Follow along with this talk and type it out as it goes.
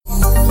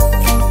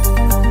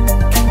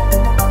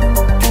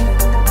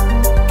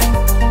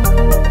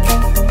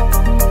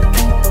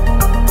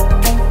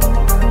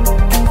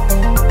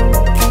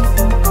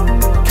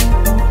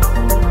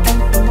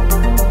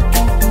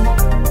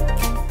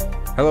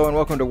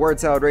to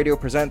Word Salad Radio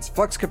presents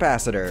Flux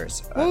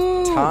Capacitors,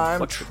 a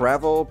time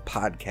travel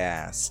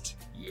podcast.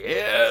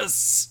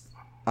 Yes!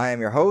 I am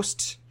your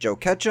host, Joe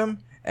Ketchum,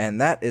 and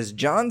that is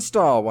John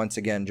Stahl once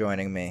again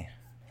joining me.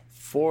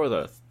 For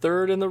the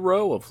third in the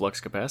row of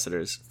Flux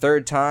Capacitors.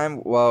 Third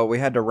time, well, we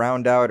had to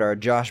round out our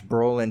Josh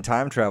Brolin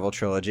time travel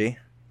trilogy.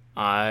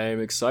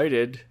 I'm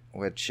excited.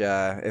 Which,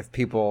 if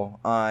people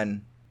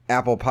on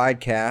Apple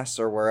Podcasts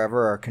or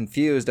wherever are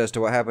confused as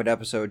to what happened to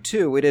episode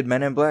 2, we did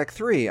Men in Black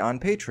 3 on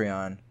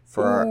Patreon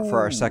for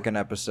our second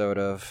episode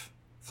of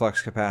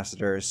Flux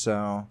Capacitors.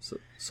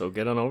 So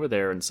get on over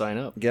there and sign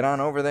up. Get on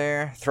over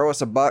there, throw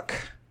us a buck,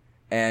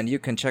 and you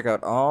can check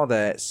out all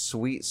that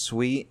sweet,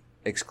 sweet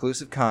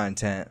exclusive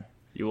content.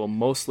 You will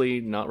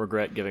mostly not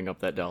regret giving up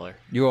that $1.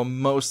 You will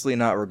mostly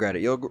not regret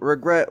it. You'll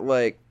regret,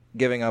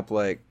 giving up,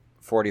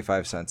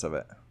 45 cents of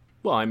it.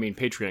 Well, I mean,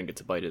 Patreon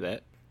gets a bite of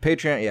that.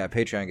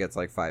 Patreon gets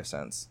 5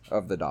 cents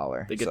of the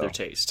 $1. They get their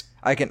taste.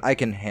 I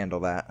can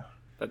handle that.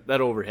 That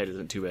overhead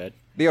isn't too bad.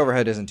 The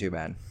overhead isn't too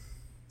bad.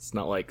 It's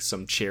not like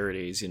some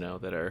charities,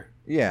 that are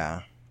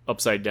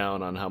upside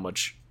down on how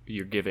much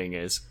your giving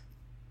is.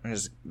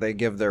 They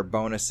give their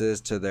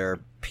bonuses to their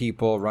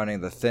people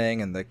running the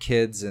thing, and the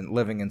kids and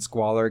living in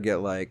squalor get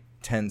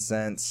 10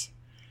 cents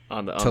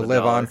to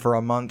live on for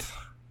a month.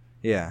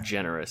 Yeah.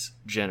 Generous.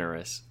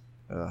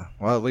 Well,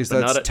 at least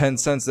that's 10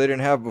 cents they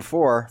didn't have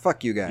before.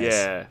 Fuck you guys.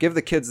 Yeah. Give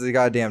the kids the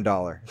goddamn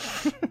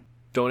 $1.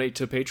 Donate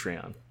to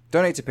Patreon.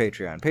 Donate to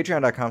Patreon.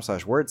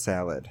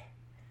 Patreon.com/wordsalad.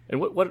 And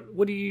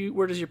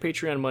where does your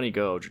Patreon money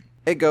go?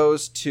 It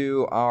goes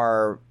to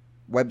our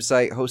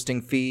website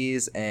hosting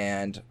fees,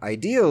 and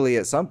ideally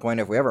at some point,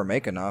 if we ever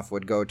make enough,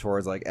 would go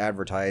towards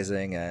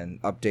advertising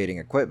and updating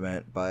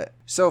equipment. But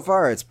so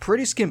far it's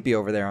pretty skimpy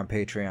over there on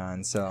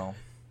Patreon. So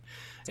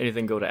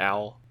anything go to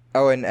Al?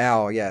 Oh, and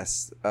Al,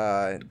 yes.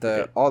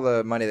 All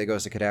the money that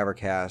goes to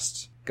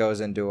Cadavercast goes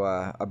into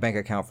a bank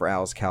account for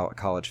Al's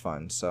college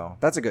fund. So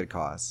that's a good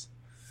cause.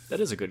 That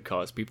is a good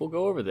cause. People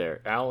go over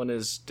there. Al and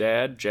his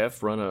dad,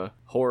 Jeff, run a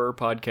horror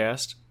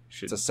podcast.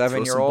 It's a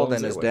 7-year-old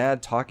and his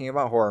dad talking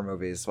about horror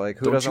movies. Who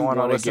doesn't want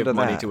to listen to that? Give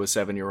money to a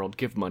 7-year-old?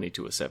 Give money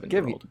to a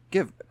 7-year-old.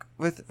 Give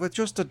with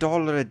just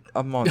 $1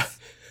 a month.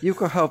 You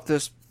could help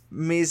this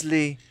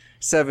measly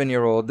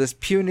 7-year-old, this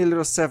puny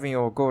little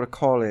 7-year-old, go to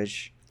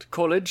college.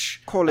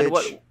 College. And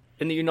what,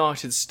 in the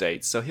United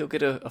States, so he'll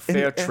get a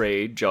fair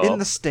trade job. In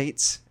the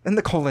States. In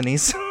the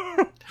colonies.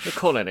 The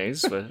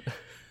colonies. But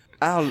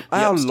Al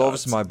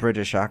loves my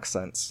British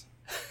accents.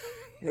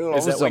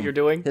 Is that what you're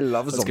doing? He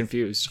loves them. I was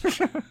confused.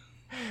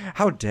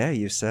 How dare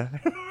you, sir?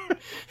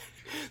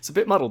 It's a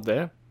bit muddled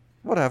there.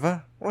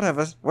 Whatever,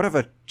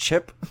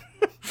 Chip.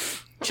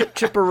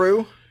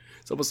 Chipperoo.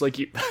 It's almost like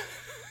you...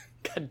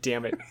 God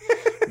damn it.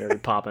 Mary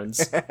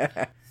Poppins.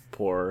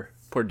 Poor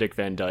Dick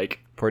Van Dyke.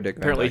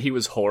 Apparently he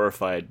was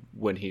horrified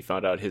when he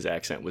found out his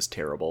accent was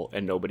terrible,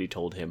 and nobody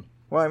told him.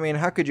 Well, I mean,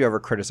 how could you ever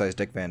criticize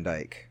Dick Van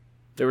Dyke?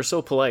 They were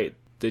so polite.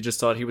 They just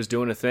thought he was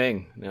doing a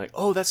thing. And they're like,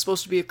 oh, that's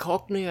supposed to be a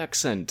Cockney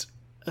accent.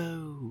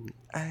 Oh.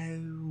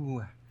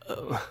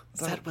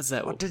 That was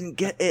that. I didn't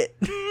get it.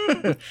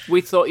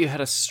 We thought you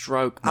had a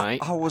stroke, mate.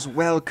 I was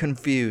well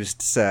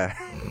confused, sir.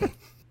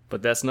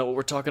 But that's not what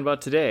we're talking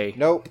about today.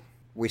 Nope.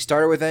 We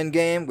started with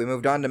Endgame, we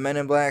moved on to Men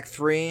in Black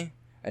 3,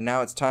 and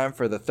now it's time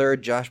for the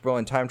third Josh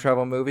Brolin time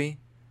travel movie,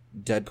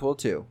 Deadpool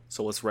 2.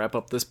 So let's wrap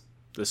up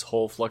this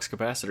whole Flux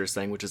Capacitors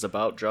thing, which is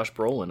about Josh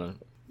Brolin.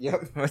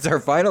 Yep, it's our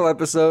final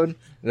episode.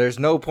 There's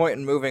no point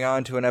in moving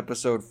on to an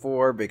episode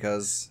 4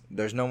 because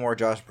there's no more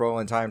Josh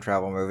Brolin time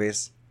travel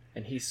movies.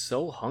 And he's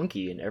so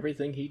hunky in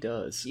everything he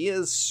does. He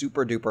is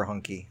super duper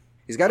hunky.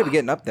 He's got to be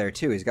getting up there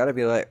too. He's got to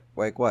be like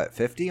what,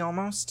 50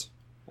 almost?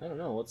 I don't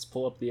know. Let's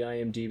pull up the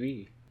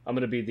IMDb. I'm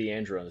going to be the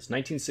Andrew on this.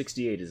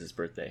 1968 is his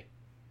birthday.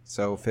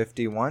 So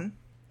 51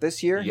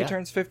 this year? Yeah. He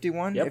turns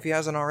 51 if he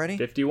hasn't already?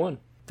 51.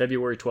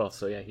 February 12th.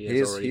 So yeah,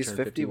 he's already turned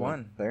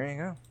 51. There you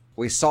go.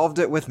 We solved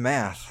it with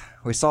math.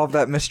 We solved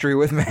that mystery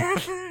with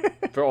math.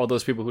 For all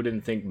those people who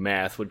didn't think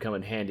math would come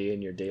in handy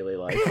in your daily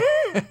life.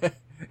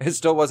 It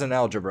still wasn't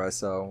algebra,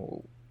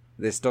 so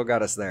they still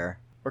got us there.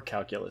 Or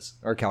calculus.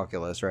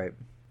 Right.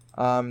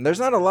 There's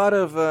not a lot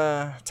of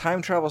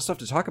time travel stuff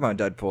to talk about in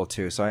Deadpool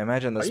 2, so I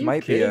imagine this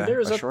might be a shorter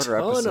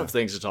episode. There's a ton of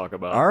things to talk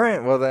about. All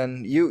right, well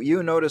then,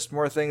 you noticed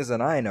more things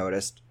than I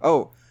noticed.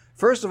 Oh,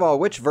 first of all,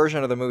 which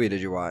version of the movie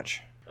did you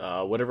watch?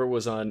 Whatever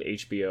was on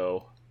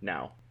HBO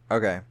now.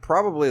 Okay,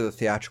 probably the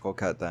theatrical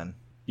cut then.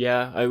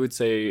 Yeah, I would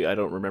say I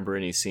don't remember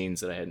any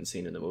scenes that I hadn't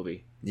seen in the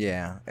movie.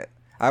 Yeah,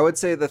 I would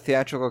say the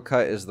theatrical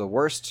cut is the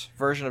worst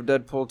version of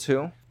Deadpool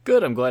 2.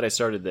 Good, I'm glad I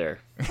started there.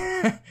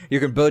 You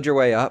can build your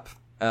way up.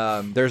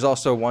 There's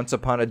also Once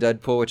Upon a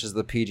Deadpool, which is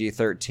the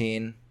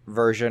PG-13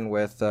 version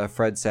with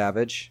Fred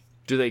Savage.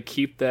 Do they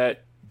keep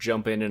that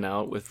jump in and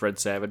out with Fred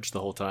Savage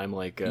the whole time?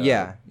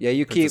 Yeah.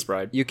 You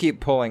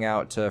keep pulling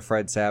out to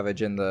Fred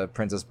Savage in the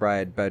Princess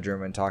Bride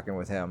bedroom and talking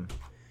with him.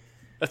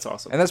 That's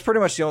awesome. And that's pretty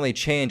much the only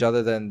change,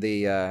 other than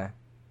the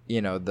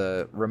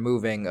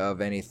removing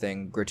of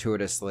anything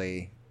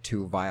gratuitously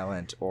too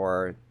violent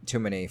or too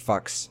many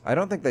fucks. I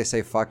don't think they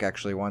say fuck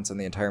actually once in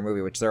the entire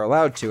movie, which they're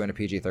allowed to in a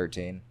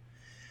PG-13.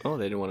 Oh,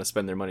 they didn't want to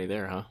spend their money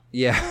there, huh?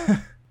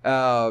 Yeah.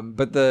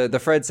 But the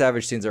Fred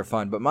Savage scenes are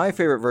fun. But my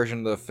favorite version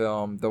of the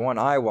film, the one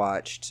I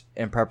watched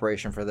in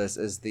preparation for this,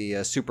 is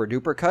the Super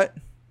Duper cut.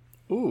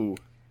 Ooh.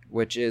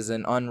 Which is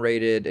an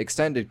unrated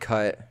extended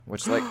cut,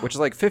 which is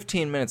like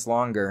 15 minutes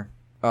longer.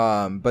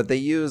 But they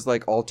use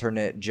like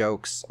alternate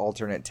jokes,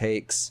 alternate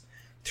takes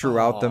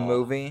throughout the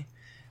movie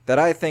that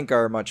I think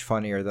are much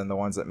funnier than the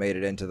ones that made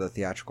it into the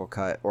theatrical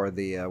cut or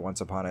the Once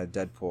Upon a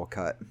Deadpool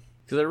cut.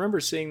 Because I remember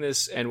seeing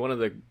this, and one of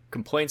the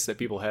complaints that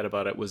people had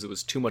about it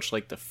was too much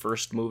like the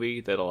first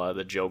movie, that a lot of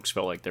the jokes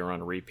felt like they were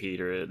on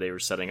repeat, or they were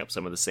setting up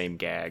some of the same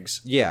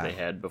gags they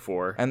had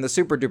before. And the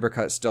Super Duper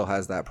cut still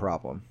has that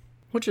problem.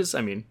 Which is,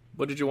 I mean,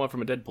 what did you want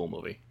from a Deadpool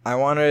movie? I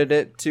wanted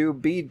it to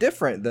be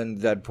different than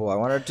Deadpool. I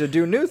wanted it to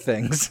do new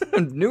things,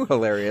 new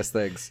hilarious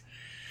things.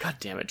 God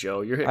damn it,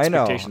 Joe. Your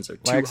expectations are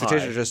too high. My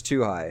expectations are just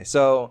too high.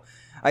 So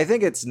I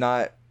think it's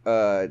not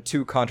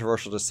too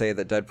controversial to say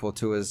that Deadpool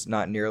 2 is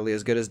not nearly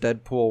as good as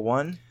Deadpool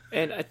 1.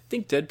 And I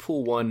think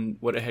Deadpool 1,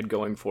 what it had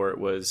going for it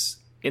was,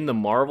 in the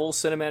Marvel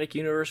Cinematic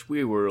Universe,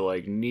 we were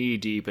like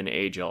knee-deep in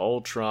Age of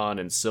Ultron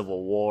and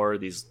Civil War,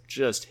 these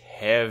just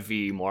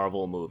heavy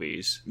Marvel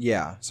movies.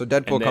 Yeah, so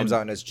Deadpool comes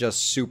out and it's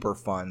just super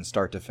fun,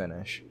 start to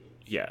finish.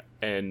 Yeah,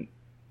 and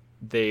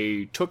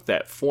they took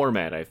that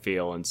format, I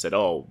feel, and said,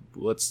 oh,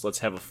 let's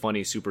have a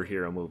funny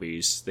superhero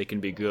movies. They can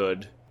be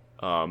good.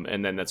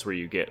 And then that's where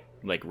you get,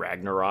 like,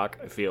 Ragnarok,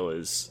 I feel,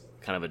 is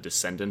kind of a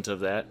descendant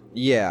of that.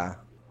 Yeah,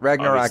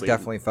 Ragnarok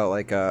definitely felt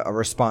like a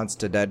response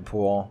to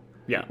Deadpool.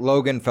 Yeah,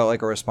 Logan felt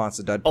like a response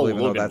to Deadpool,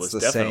 even Logan though that's was the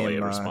definitely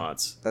same a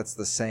response. That's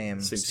the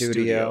same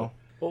studio.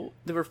 Well,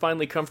 they were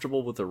finally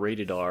comfortable with a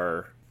rated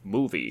R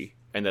movie,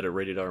 and that a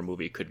rated R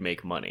movie could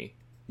make money.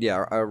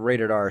 Yeah, a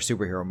rated R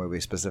superhero movie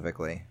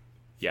specifically.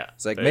 Yeah,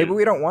 it's like maybe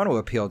we don't want to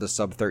appeal to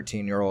sub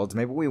 13-year-olds.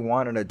 Maybe we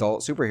want an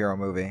adult superhero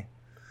movie.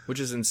 Which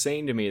is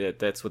insane to me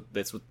that's what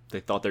they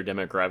thought their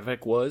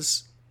demographic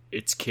was.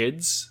 It's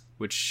kids,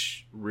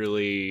 which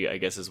really, I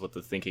guess, is what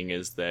the thinking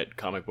is, that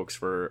comic books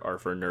are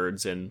for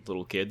nerds and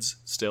little kids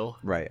still.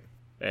 Right.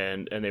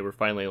 And they were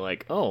finally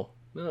like, oh,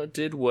 no, it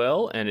did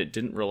well, and it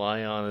didn't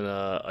rely on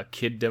a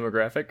kid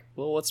demographic.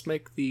 Well, let's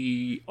make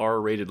the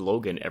R-rated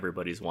Logan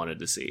everybody's wanted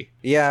to see.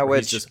 Yeah,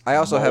 which I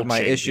also have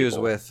my issues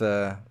with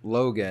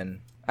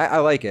Logan. I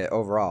like it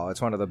overall.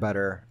 It's one of the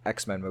better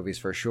X-Men movies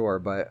for sure,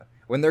 but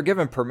when they're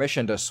given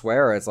permission to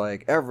swear, it's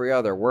like every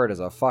other word is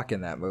a fuck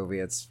in that movie.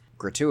 It's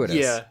gratuitous.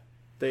 Yeah,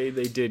 they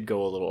did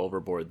go a little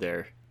overboard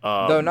there.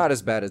 Though not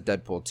as bad as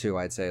Deadpool 2,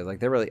 I'd say. Like,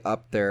 they really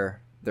upped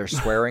their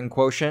swearing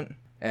quotient,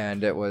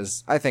 and it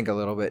was, I think, a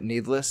little bit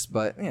needless,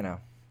 but, you know,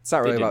 it's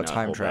not really about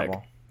time travel.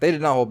 Back. They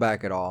did not hold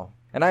back at all.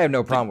 And I have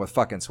no problem with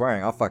fucking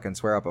swearing. I'll fucking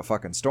swear up a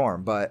fucking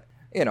storm, but,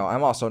 you know,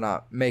 I'm also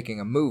not making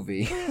a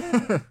movie.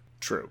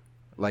 True.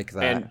 Like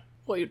that. And,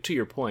 well, to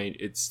your point,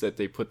 it's that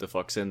they put the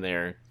fucks in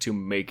there to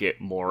make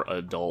it more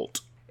adult.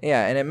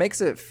 Yeah, and it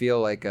makes it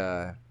feel like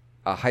a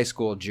high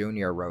school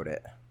junior wrote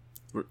it.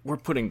 We're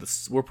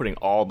putting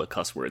all the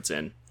cuss words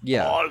in.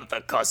 Yeah, all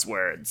the cuss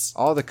words.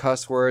 All the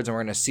cuss words, and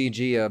we're gonna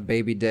CG a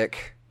baby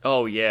dick.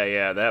 Oh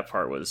yeah, that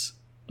part was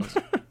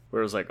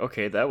where it was like,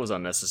 okay, that was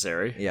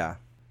unnecessary. Yeah,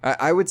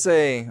 I would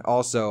say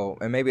also,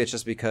 and maybe it's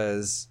just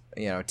because,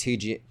 you know,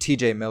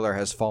 T.J. Miller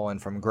has fallen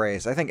from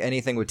grace. I think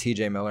anything with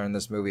T.J. Miller in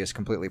this movie is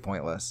completely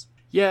pointless.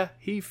 Yeah,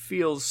 he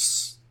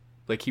feels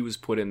like he was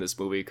put in this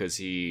movie because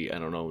he, I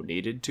don't know,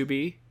 needed to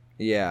be.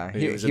 Yeah,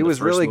 he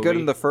was really good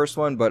in the first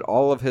one, but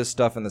all of his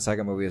stuff in the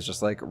second movie is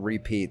just like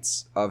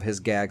repeats of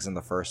his gags in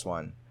the first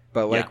one,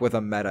 but like with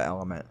a meta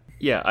element.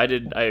 Yeah,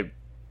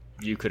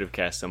 you could have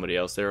cast somebody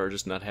else there or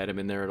just not had him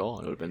in there at all,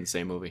 and it would have been the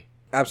same movie.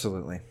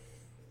 Absolutely.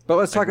 But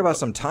let's talk about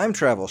some time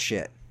travel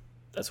shit.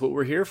 That's what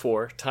we're here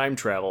for, time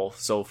travel.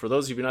 So for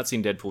those of you who have not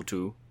seen Deadpool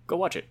 2, go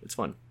watch it. It's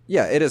fun.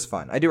 Yeah, it is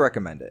fun. I do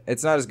recommend it.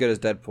 It's not as good as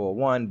Deadpool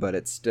 1, but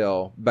it's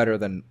still better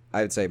than,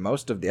 I would say,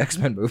 most of the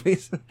X-Men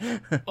movies.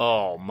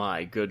 Oh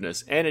my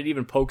goodness. And it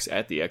even pokes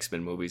at the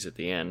X-Men movies at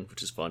the end,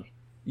 which is fun.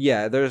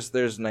 Yeah,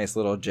 there's nice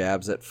little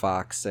jabs at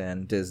Fox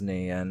and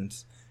Disney and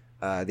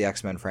the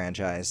X-Men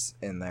franchise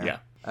in there. Yeah.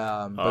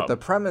 But the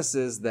premise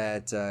is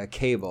that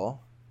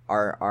Cable,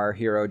 our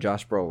hero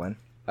Josh Brolin,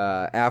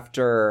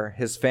 after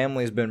his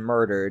family's been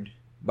murdered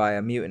by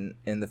a mutant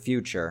in the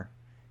future,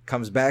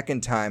 comes back in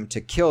time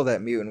to kill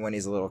that mutant when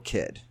he's a little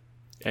kid.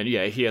 And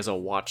yeah, he has a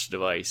watch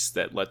device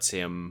that lets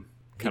him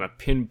kind of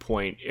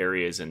pinpoint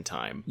areas in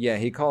time. Yeah,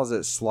 he calls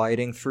it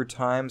sliding through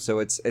time, so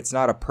it's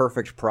not a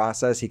perfect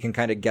process. He can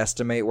kind of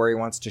guesstimate where he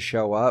wants to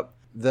show up,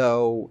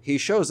 though he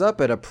shows up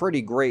at a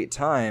pretty great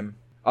time,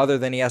 other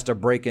than he has to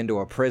break into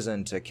a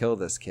prison to kill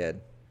this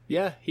kid.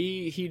 Yeah,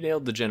 he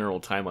nailed the general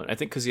timeline. I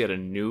think because he had a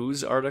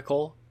news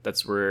article.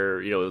 That's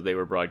where, you know, they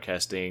were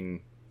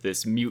broadcasting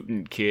this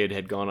mutant kid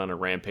had gone on a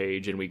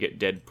rampage, and we get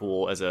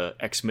Deadpool as a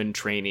X-Men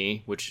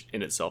trainee, which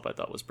in itself I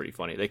thought was pretty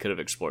funny. They could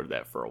have explored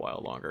that for a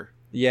while longer.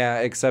 Yeah,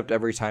 except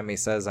every time he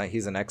says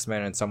he's an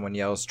X-Men and someone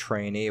yells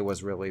trainee, it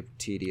was really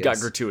tedious. Got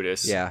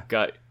gratuitous. Yeah.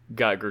 Got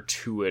got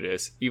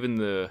gratuitous. Even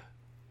the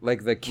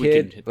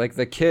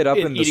kid up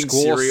in the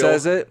school cereal.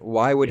 Says it.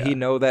 Why would he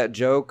know that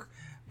joke?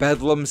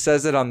 Bedlam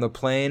says it on the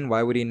plane.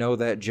 Why would he know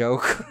that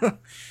joke?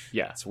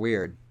 Yeah. It's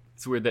weird.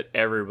 It's weird that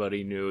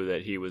everybody knew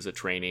that he was a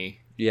trainee.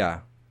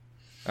 Yeah.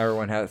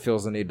 Everyone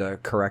feels the need to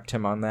correct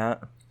him on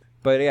that.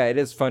 But yeah, it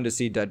is fun to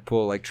see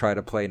Deadpool like try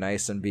to play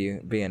nice and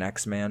be an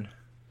X-Man.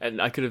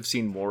 And I could have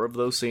seen more of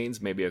those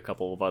scenes, maybe a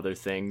couple of other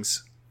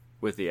things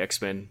with the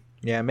X-Men.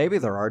 Yeah, maybe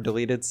there are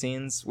deleted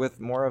scenes with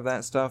more of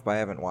that stuff, but I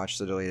haven't watched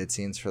the deleted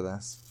scenes for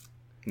this.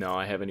 No,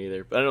 I haven't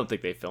either. But I don't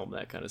think they filmed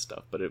that kind of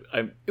stuff. But it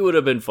would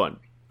have been fun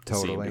to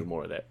see him do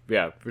more of that.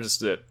 Yeah,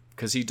 just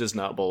because he does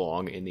not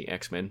belong in the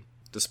X-Men,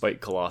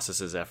 despite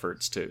Colossus's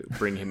efforts to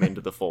bring him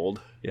into the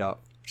fold. Yeah.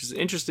 Which is an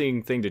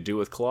interesting thing to do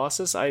with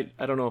Colossus. I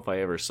don't know if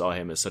I ever saw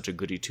him as such a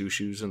goody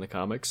two-shoes in the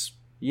comics.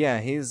 Yeah,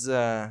 he's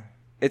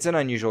it's an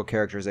unusual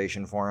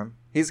characterization for him.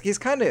 He's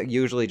kind of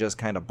usually just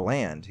kind of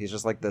bland. He's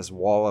just like this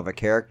wall of a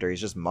character.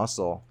 He's just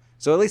muscle.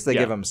 So at least they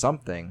give him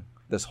something.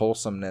 This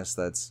wholesomeness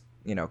that's,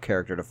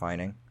 character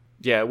defining.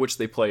 Yeah, which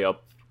they play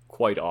up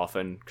quite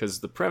often because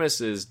the premise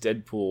is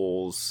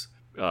Deadpool's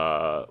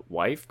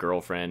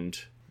girlfriend,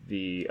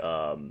 the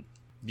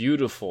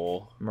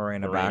beautiful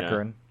Morena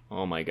Baccarin.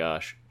 Oh my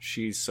gosh,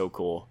 she's so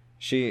cool.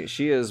 She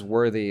is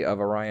worthy of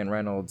a Ryan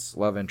Reynolds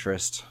love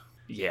interest.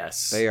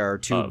 Yes. They are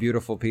two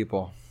beautiful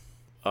people.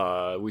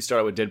 We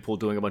started with Deadpool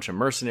doing a bunch of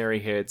mercenary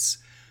hits,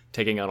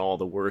 taking on all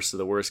the worst of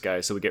the worst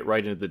guys, so we get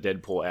right into the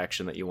Deadpool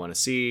action that you want to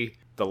see.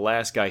 The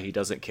last guy he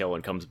doesn't kill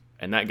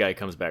and that guy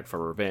comes back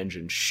for revenge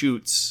and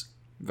shoots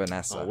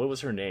Vanessa. Oh, what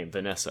was her name?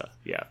 Vanessa,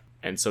 yeah.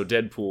 And so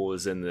Deadpool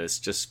is in this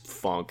just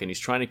funk, and he's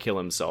trying to kill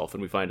himself,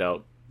 and we find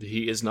out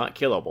he is not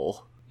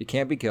killable. He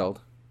can't be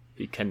killed.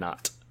 He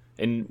cannot.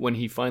 And when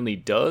he finally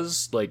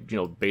does,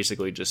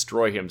 basically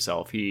destroy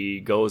himself, he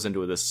goes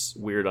into this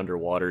weird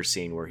underwater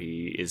scene where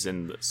he is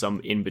in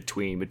some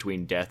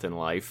in-between death and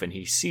life, and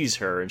he sees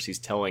her, and she's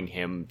telling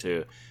him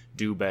to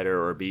do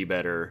better or be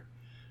better,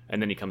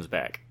 and then he comes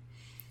back.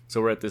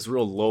 So we're at this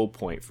real low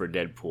point for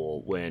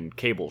Deadpool when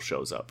Cable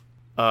shows up.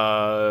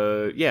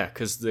 Yeah,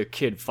 because the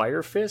kid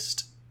Fire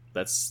Fist,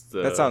 that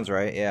sounds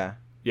right, yeah.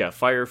 Yeah,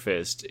 Fire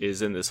Fist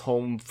is in this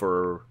home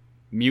for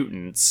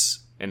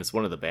mutants, and it's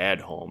one of the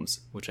bad homes,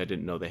 which I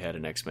didn't know they had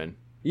in X-Men.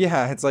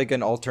 Yeah, it's like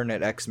an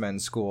alternate X-Men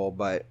school,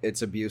 but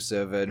it's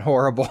abusive and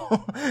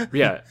horrible.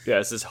 yeah,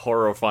 it's this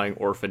horrifying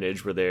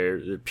orphanage where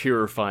they're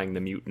purifying the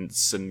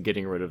mutants and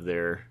getting rid of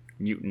their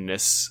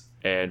mutantness.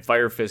 And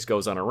Fire Fist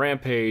goes on a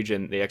rampage,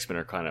 and the X-Men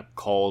are kind of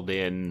called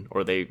in,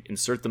 or they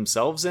insert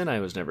themselves in.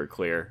 I was never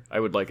clear. I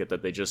would like it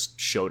that they just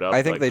showed up.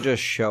 I think they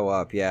just show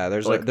up, yeah.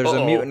 There's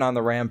a mutant on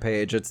the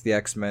rampage. It's the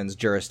X-Men's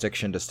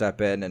jurisdiction to step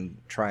in and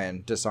try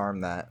and disarm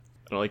that.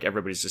 And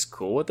everybody's just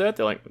cool with that.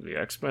 They're like, the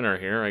X-Men are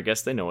here. I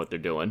guess they know what they're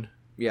doing.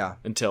 Yeah.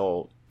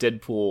 Until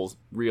Deadpool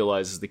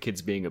realizes the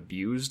kid's being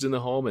abused in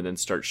the home and then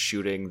starts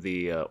shooting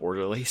the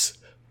orderlies.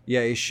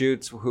 Yeah, he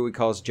shoots who he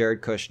calls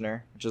Jared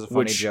Kushner, which is a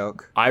funny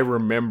joke. I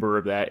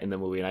remember that in the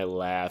movie, and I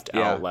laughed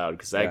out loud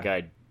because that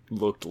guy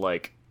looked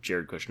like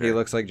Jared Kushner. He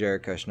looks like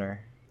Jared Kushner.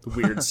 The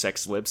weird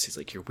sex lips. He's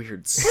like, your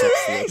weird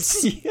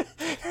sex lips.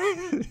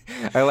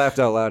 I laughed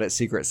out loud at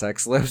Secret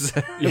Sex Lips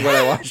when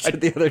I watched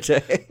it the other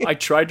day. I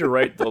tried to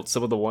write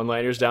some of the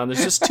one-liners down.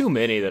 There's just too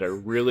many that are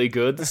really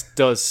good. This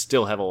does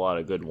still have a lot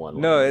of good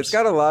one-liners. No, it's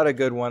got a lot of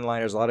good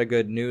one-liners, a lot of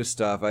good new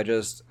stuff.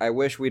 I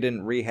wish we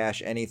didn't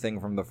rehash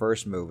anything from the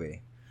first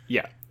movie.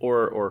 Yeah,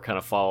 or kind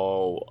of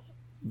follow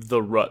the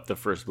rut the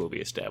first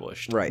movie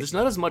established. Right. There's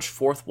not as much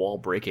fourth wall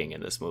breaking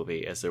in this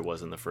movie as there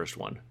was in the first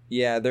one.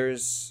 Yeah,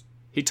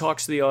 He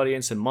talks to the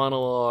audience in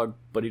monologue,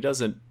 but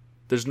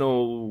there's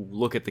no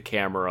look at the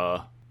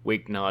camera,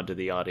 wink nod to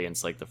the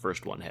audience like the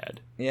first one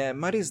had. Yeah, it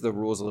muddies the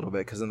rules a little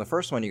bit, because in the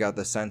first one you got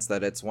the sense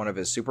that it's one of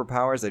his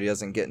superpowers that he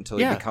doesn't get until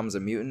he becomes a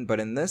mutant, but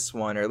in this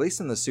one, or at least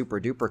in the Super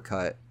Duper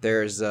cut,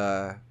 there's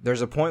a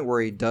point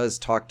where he does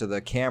talk to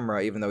the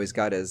camera even though he's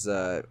got his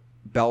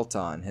belt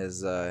on,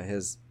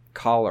 his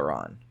collar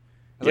on.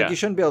 Like, you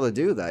shouldn't be able to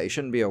do that. You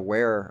shouldn't be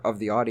aware of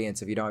the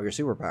audience if you don't have your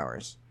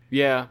superpowers.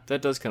 Yeah,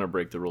 that does kind of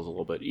break the rules a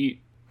little bit.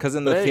 Because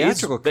in the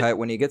theatrical cut,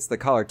 when he gets the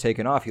collar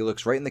taken off, he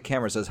looks right in the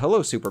camera and says,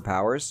 "Hello,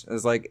 superpowers."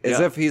 It's like as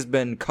if he's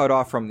been cut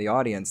off from the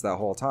audience that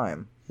whole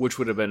time. Which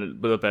would have been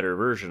a better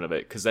version of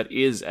it, because that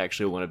is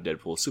actually one of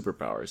Deadpool's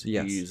superpowers.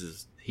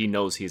 Yes. He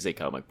knows he's a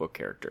comic book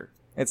character.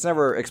 It's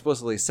never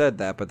explicitly said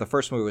that, but the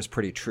first movie was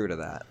pretty true to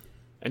that.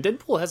 And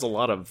Deadpool has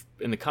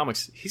in the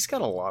comics, he's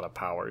got a lot of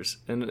powers.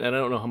 And I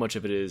don't know how much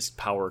of it is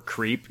power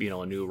creep,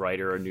 a new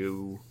writer, a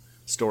new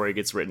story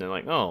gets written and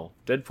like, oh,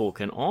 Deadpool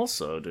can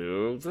also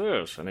do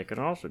this, and he can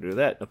also do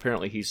that.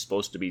 Apparently he's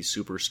supposed to be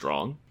super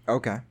strong.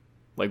 Okay.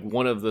 Like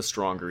one of the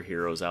stronger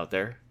heroes out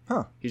there.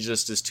 Huh. He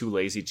just is too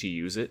lazy to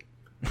use it.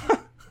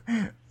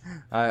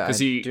 Because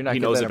he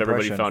knows if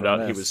everybody found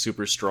out he was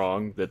super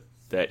strong, that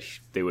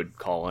they would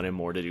call on him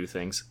more to do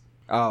things.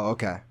 Oh,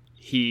 okay.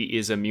 He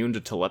is immune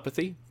to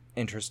telepathy.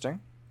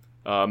 Interesting.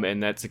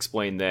 And that's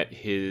explained that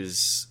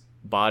his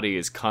body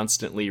is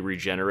constantly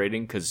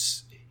regenerating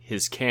because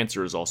his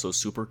cancer is also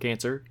super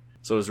cancer.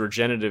 So his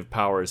regenerative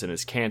powers and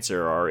his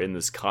cancer are in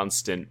this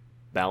constant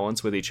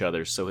balance with each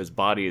other, so his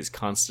body is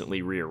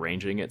constantly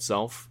rearranging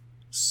itself.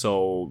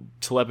 So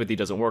telepathy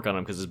doesn't work on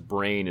him because his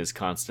brain is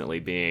constantly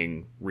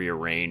being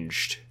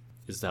rearranged,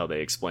 is how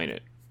they explain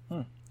it.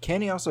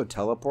 Can he also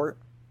teleport?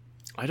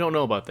 I don't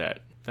know about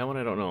that. That one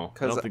I don't know.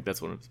 I don't think that's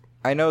one.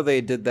 I know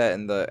they did that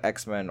in the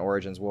X-Men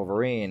Origins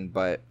Wolverine,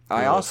 but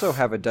I also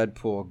have a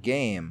Deadpool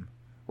game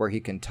where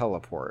he can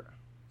teleport.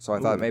 So I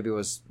thought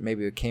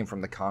maybe it came from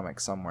the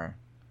comics somewhere.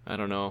 I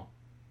don't know.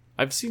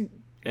 I've seen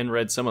and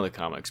read some of the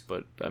comics,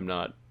 but I'm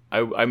not.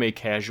 I'm a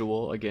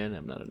casual again.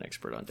 I'm not an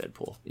expert on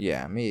Deadpool.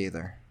 Yeah, me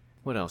either.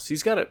 What else?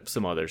 He's got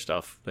some other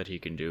stuff that he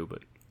can do,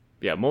 but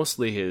yeah,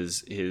 mostly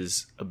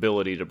his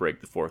ability to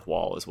break the fourth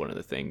wall is one of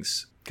the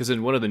things. Because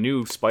in one of the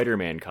new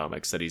Spider-Man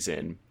comics that he's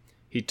in,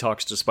 he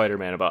talks to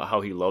Spider-Man about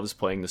how he loves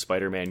playing the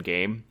Spider-Man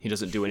game. He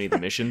doesn't do any of the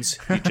missions.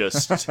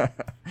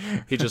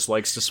 He just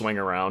likes to swing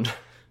around.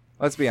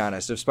 Let's be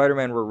honest. If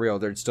Spider-Man were real,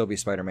 there'd still be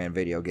Spider-Man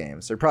video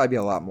games. There'd probably be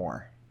a lot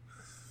more.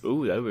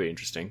 Ooh, that would be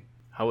interesting.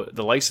 How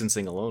the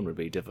licensing alone would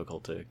be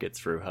difficult to get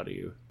through. How do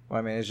you? Well,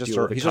 I mean, he's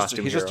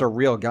just a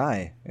real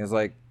guy. It's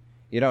like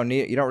you don't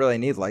really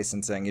need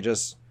licensing. You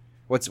just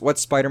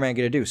what's Spider-Man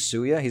gonna do?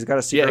 Sue ya? He's got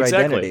a secret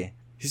identity.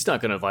 He's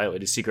not gonna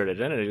violate his secret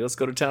identity. Let's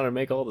go to town and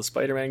make all the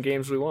Spider-Man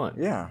games we want.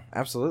 Yeah,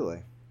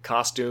 absolutely.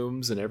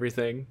 Costumes and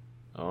everything.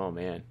 Oh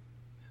man.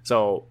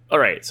 So all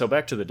right. So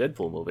back to the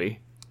Deadpool movie.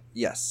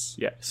 Yes.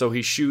 Yeah. So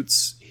he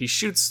shoots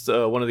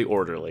one of the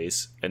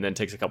orderlies and then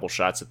takes a couple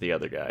shots at the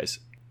other guys.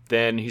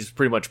 Then he's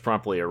pretty much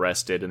promptly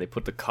arrested, and they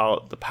put the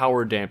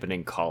power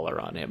dampening collar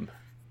on him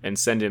and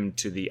send him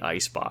to the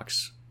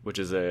Icebox, which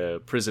is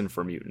a prison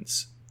for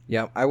mutants.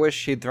 Yeah, I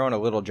wish he'd thrown a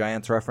Little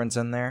Giants reference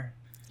in there.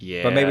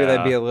 Yeah. But maybe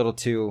that'd be a little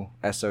too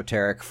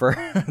esoteric for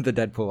the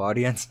Deadpool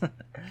audience.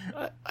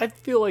 I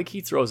feel like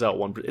he throws out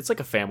one. It's like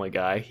a Family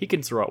Guy. He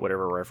can throw out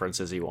whatever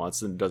references he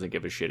wants and doesn't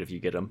give a shit if you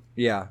get them.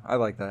 Yeah, I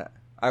like that.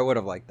 I would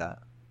have liked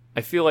that.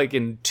 I feel like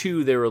in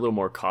 2, they were a little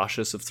more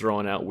cautious of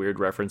throwing out weird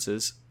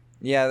references.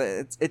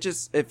 Yeah,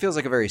 it feels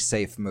like a very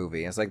safe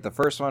movie. It's like the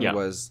first one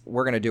was,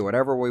 we're going to do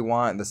whatever we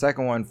want. And the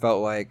second one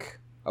felt like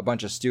a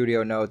bunch of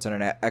studio notes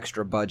and an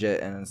extra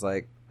budget. And it's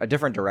like a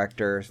different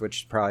director,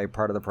 which is probably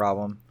part of the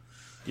problem.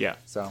 Yeah.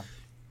 So,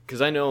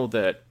 because I know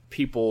that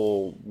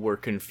people were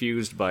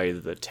confused by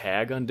the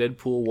tag on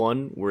Deadpool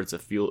 1, where it's a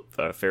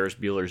Ferris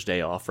Bueller's Day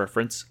Off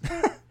reference.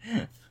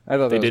 I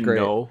thought they didn't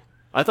great. know.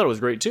 I thought it was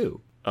great too.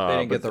 They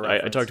didn't get the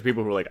reference. I talked to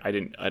people who were like, I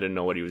didn't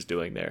know what he was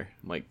doing there.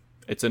 I'm like,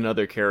 it's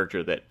another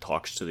character that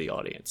talks to the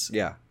audience.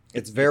 Yeah,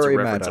 it's very a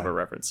reference meta. Of a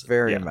reference.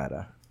 Very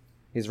meta.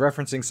 He's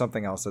referencing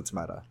something else that's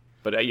meta.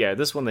 But yeah,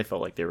 this one they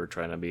felt like they were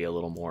trying to be a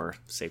little more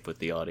safe with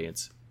the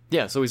audience.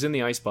 Yeah, so he's in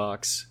the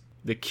Icebox.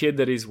 The kid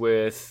that he's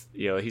with,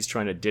 he's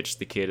trying to ditch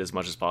the kid as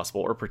much as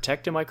possible or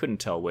protect him. I couldn't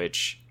tell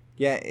which.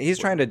 Yeah, he's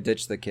trying to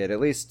ditch the kid.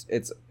 At least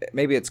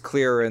it's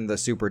clear in the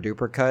Super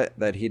Duper cut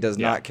that he does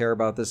not care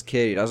about this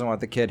kid. He doesn't want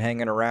the kid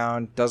hanging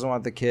around, doesn't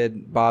want the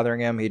kid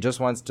bothering him. He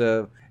just wants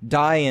to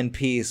die in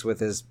peace with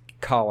his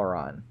collar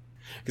on.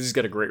 Because he's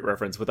got a great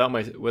reference. Without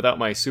my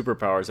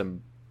superpowers,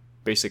 I'm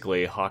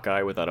basically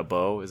Hawkeye without a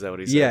bow. Is that what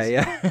he says?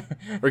 Yeah.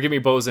 Or give me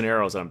bows and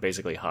arrows, I'm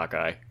basically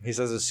Hawkeye. He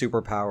says his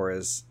superpower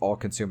is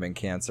all-consuming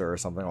cancer or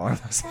something along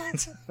those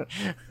lines.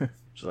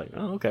 She's like,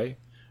 oh, okay.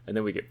 And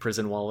then we get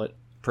Prison Wallet.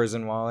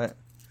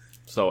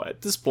 So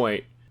at this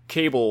point,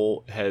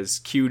 Cable has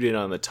cued in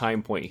on the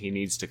time point he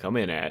needs to come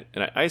in at.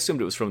 And I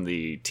assumed it was from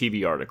the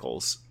TV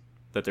articles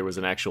that there was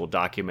an actual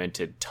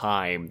documented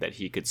time that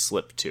he could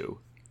slip to.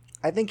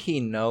 I think he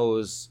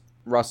knows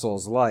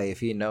Russell's life.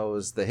 He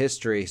knows the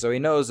history. So he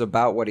knows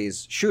about what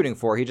he's shooting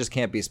for. He just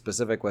can't be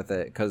specific with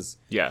it because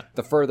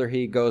the further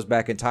he goes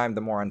back in time,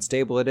 the more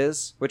unstable it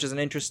is, which is an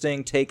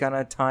interesting take on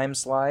a time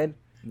slide.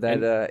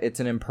 That it's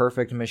an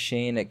imperfect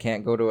machine. It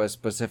can't go to a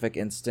specific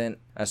instant,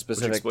 a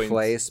specific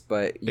place.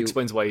 But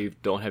explains why you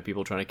don't have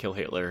people trying to kill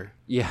Hitler.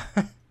 Yeah.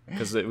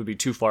 Because it would be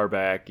too far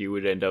back. You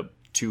would end up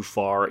too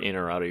far in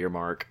or out of your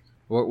mark.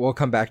 We'll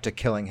come back to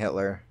killing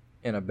Hitler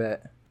in a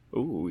bit.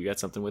 Ooh, you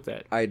got something with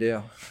that. I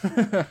do.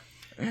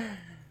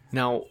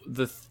 Now,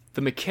 the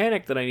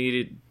mechanic that I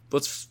needed,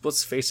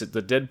 let's face it,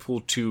 the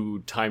Deadpool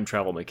 2 time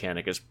travel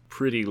mechanic is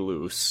pretty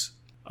loose.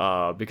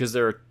 Because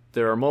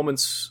there are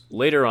moments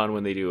later on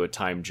when they do a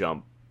time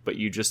jump, but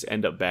you just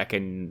end up back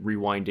in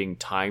rewinding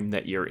time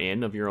that you're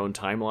in of your own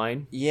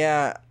timeline.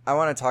 Yeah, I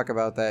want to talk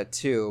about that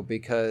too,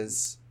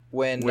 because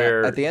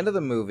at the end of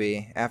the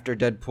movie, after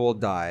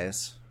Deadpool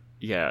dies,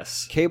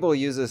 yes, Cable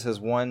uses his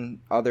one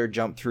other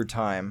jump through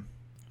time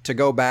to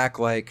go back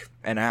like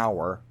an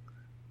hour,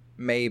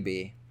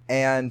 maybe,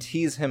 and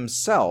he's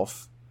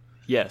himself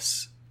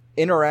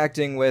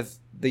interacting with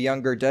the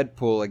younger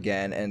Deadpool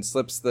again and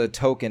slips the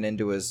token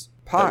into his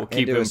pocket,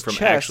 into his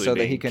chest, so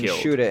that he can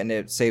shoot it and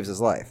it saves his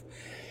life.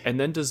 And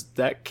then does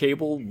that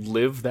Cable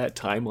live that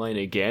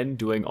timeline again,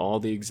 doing all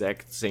the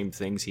exact same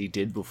things he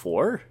did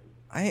before?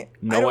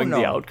 Knowing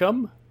the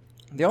outcome?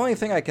 The only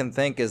thing I can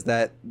think is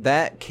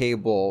that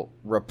Cable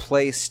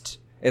replaced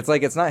It's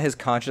like it's not his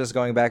consciousness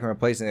going back and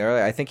replacing the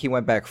earlier. I think he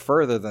went back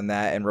further than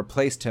that and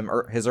replaced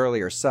his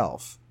earlier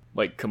self.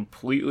 Like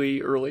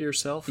completely earlier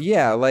self?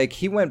 Yeah, like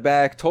he went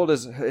back, told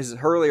his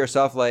earlier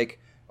self, like,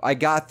 I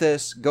got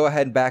this, go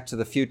ahead back to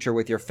the future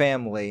with your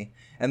family.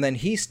 And then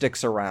he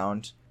sticks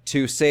around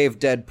to save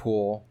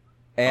Deadpool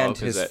and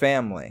his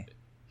family.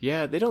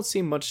 Yeah, they don't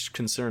seem much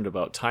concerned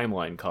about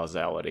timeline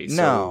causality. So...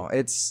 No,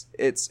 it's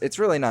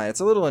really not. It's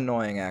a little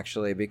annoying,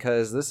 actually,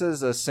 because this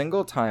is a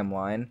single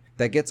timeline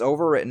that gets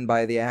overwritten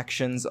by the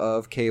actions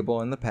of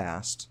Cable in the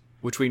past.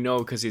 Which we know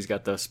because he's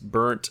got this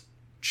burnt,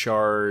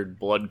 charred,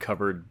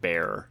 blood-covered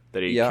bear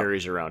that he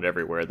carries around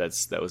everywhere.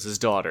 That was his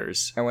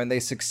daughter's. And when they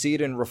succeed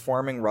in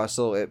reforming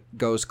Russell, it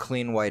goes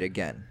clean white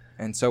again.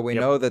 And so we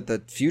know that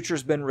the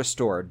future's been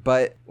restored.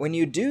 But when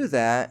you do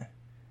that,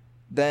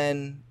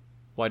 then...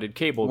 Why did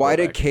Cable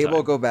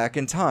go back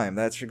in time?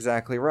 That's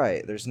exactly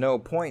right. There's no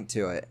point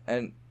to it.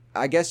 And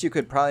I guess you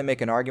could probably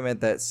make an argument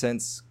that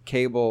since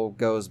Cable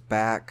goes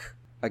back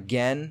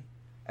again,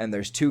 and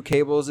there's two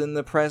Cables in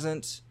the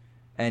present,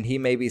 and he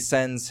maybe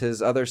sends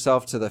his other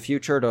self to the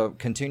future to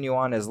continue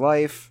on his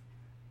life.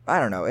 I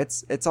don't know.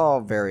 It's all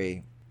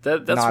very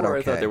that's not where okay.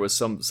 I thought there was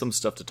some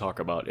stuff to talk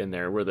about in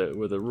there, where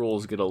the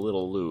rules get a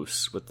little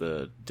loose with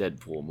the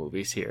Deadpool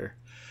movies here.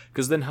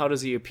 Because then how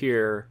does he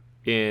appear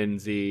in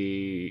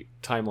the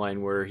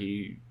timeline where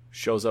he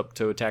shows up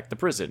to attack the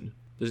prison?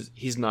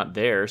 He's not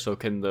there, so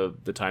can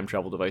the time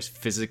travel device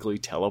physically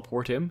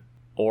teleport him?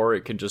 Or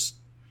it can just...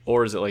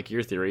 Or is it like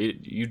your theory?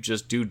 You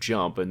just do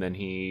jump, and then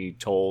he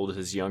told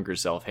his younger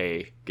self,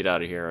 hey, get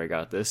out of here, I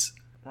got this.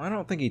 Well, I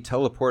don't think he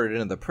teleported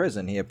into the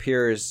prison. He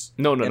appears...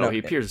 No, he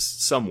appears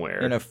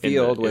somewhere. In a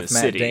field with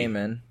Matt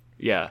Damon.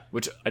 Yeah,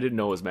 which I didn't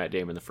know was Matt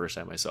Damon the first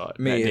time I saw it.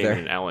 Matt Damon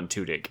and Alan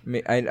Tudyk.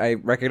 I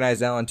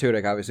recognized Alan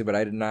Tudyk, obviously, but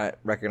I did not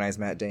recognize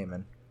Matt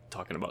Damon.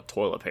 Talking about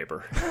toilet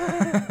paper.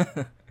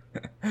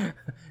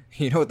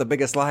 You know what the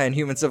biggest lie in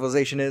human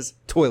civilization is?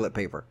 Toilet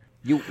paper.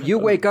 You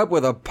wake up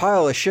with a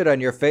pile of shit on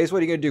your face. What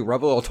are you going to do?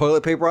 Rub a little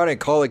toilet paper on it and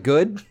call it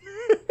good?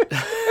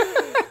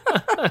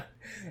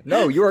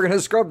 No, you are going to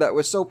scrub that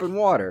with soap and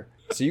water.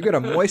 So you get a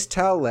moist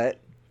towelette.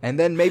 And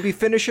then maybe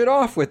finish it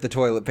off with the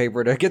toilet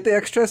paper to get the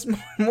excess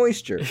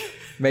moisture.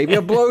 Maybe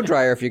a blow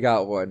dryer if you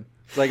got one.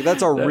 It's like,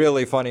 that's a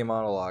really funny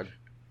monologue.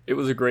 It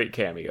was a great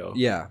cameo.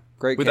 Yeah,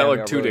 great with cameo. With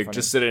Alan Tudyk really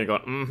just sitting there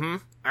going,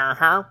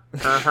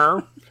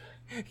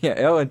 Yeah,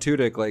 Alan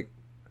Tudyk, like,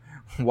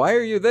 why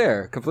are you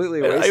there?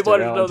 Completely wasted. I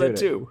wanted to know that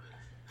too.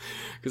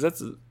 Because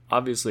that's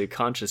obviously a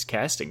conscious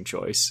casting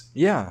choice.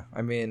 Yeah,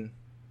 I mean...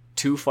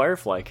 2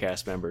 Firefly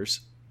cast members.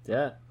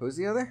 Yeah. Who's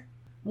the other?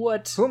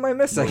 What? Who am I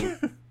missing?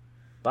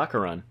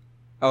 Baccarin.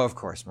 Oh, of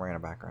course, Morena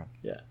Baccarin.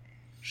 Yeah,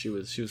 she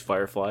was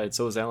Firefly, and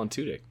so was Alan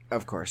Tudyk.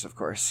 Of course.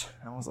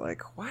 I was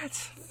like,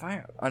 what?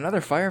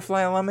 Another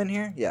Firefly alum in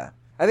here? Yeah,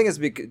 I think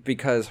it's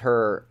because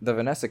the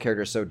Vanessa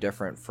character is so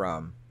different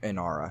from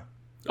Inara.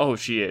 Oh,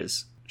 she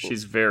is.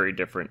 She's very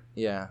different.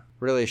 Yeah,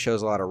 really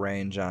shows a lot of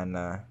range on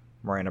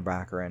Morena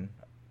Baccarin.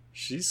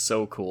 She's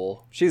so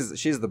cool.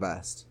 She's the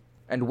best,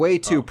 and way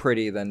too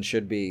pretty than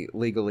should be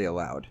legally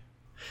allowed.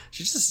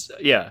 She's just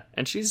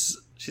and she's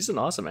an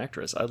awesome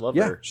actress. I love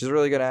her. Yeah, she's a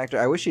really good actor.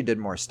 I wish she did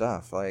more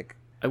stuff. Like,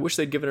 I wish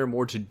they'd given her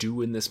more to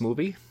do in this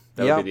movie.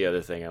 That would be the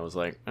other thing. I was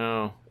like,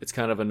 oh, it's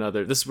kind of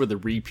another... This is where the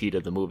repeat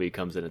of the movie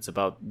comes in. It's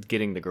about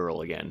getting the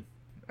girl again.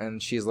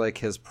 And she's like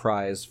his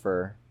prize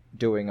for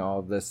doing all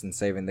of this and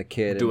saving the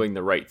kid. Doing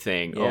the right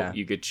thing. Yeah. Oh,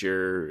 you get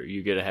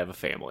to have a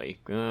family.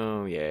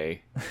 Oh,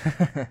 yay.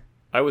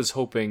 I was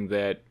hoping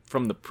that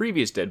from the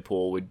previous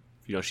Deadpool,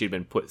 she'd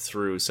been put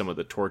through some of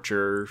the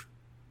torture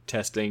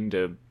testing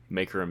to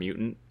make her a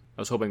mutant.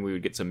 I was hoping we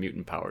would get some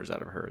mutant powers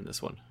out of her in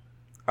this one.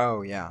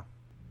 Oh, yeah.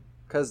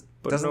 Because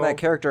doesn't that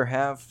character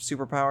have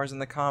superpowers in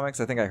the comics?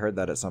 I think I heard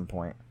that at some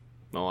point.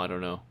 Oh, I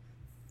don't know.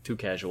 Too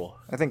casual.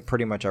 I think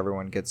pretty much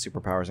everyone gets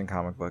superpowers in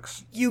comic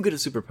books. You get a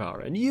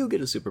superpower, and you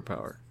get a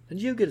superpower, and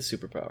you get a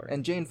superpower.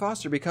 And Jane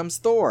Foster becomes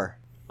Thor.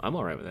 I'm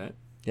alright with that.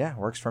 Yeah,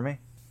 works for me.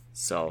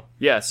 So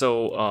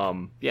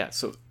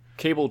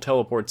Cable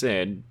teleports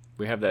in.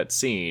 We have that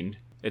scene.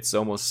 It's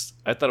almost...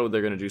 I thought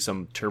they're going to do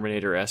some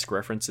Terminator-esque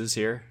references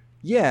here.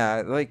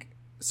 Yeah, like,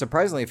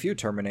 surprisingly few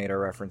Terminator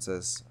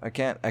references. I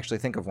can't actually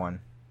think of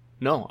one.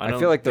 No, I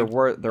feel like there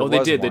was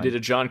they did. one. They did a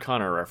John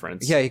Connor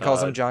reference. Yeah, he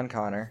calls him John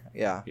Connor.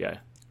 Yeah. Yeah.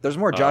 There's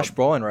more Josh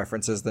Brolin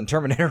references than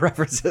Terminator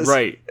references.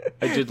 Right.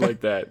 I did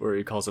like that, where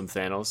he calls him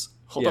Thanos.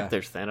 Hold up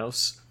there,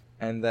 Thanos.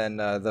 And then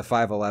the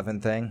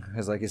 5'11" thing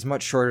is like, he's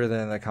much shorter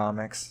than in the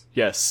comics.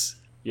 Yes,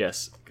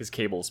 because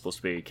Cable's supposed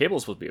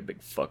to be a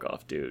big fuck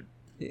off dude.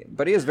 Yeah,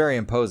 but he is very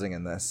imposing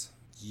in this.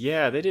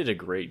 Yeah, they did a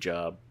great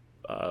job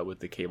with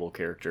the Cable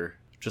character.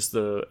 Just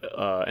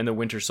and the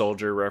Winter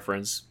Soldier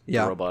reference, the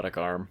robotic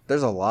arm.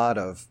 There's a lot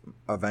of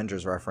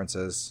Avengers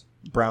references.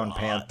 Brown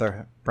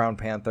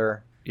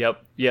Panther.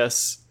 Yep.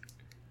 Yes.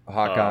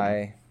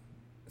 Hawkeye.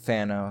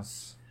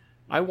 Thanos.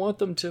 I want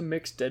them to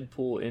mix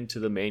Deadpool into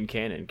the main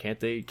canon. Can't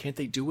they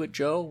do it,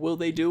 Joe? Will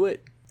they do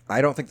it?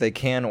 I don't think they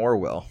can or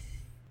will.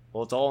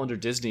 Well, it's all under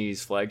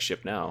Disney's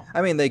flagship now.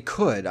 I mean, they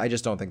could. I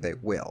just don't think they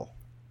will.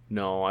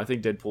 No, I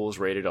think Deadpool is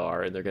rated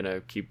R, and they're gonna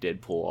keep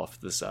Deadpool off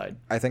to the side.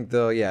 I think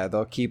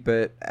they'll keep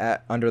it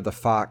under the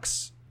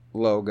Fox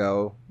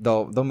logo.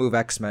 They'll move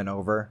X-Men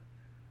over.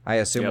 I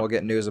assume we'll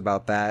get news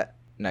about that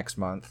next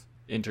month.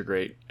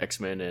 Integrate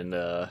X-Men and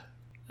I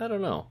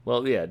don't know.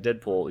 Well, yeah,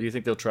 Deadpool. You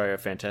think they'll try a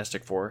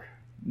Fantastic Four?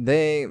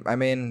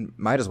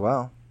 Might as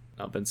well.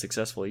 Not been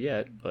successful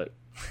yet, but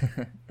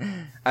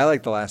I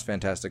like the last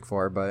Fantastic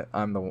Four, but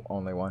I'm the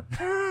only one.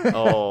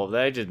 Oh,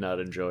 I did not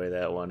enjoy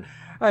that one.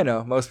 I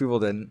know, most people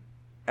didn't.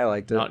 I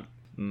liked it. Not,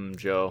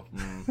 Joe.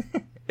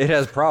 It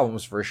has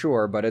problems for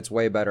sure, but it's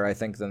way better, I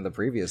think, than the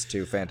previous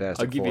two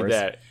Fantastic Fours.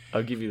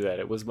 I'll give you that.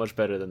 It was much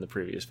better than the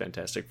previous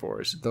Fantastic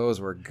Fours. Those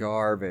were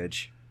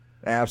garbage.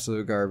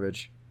 Absolute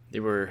garbage. They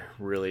were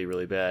really,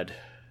 really bad.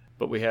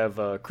 But we have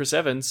Chris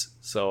Evans,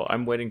 so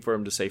I'm waiting for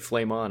him to say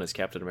flame on as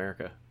Captain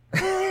America.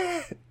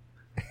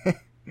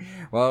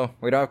 Well,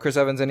 we don't have Chris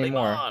Evans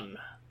anymore. Flame on!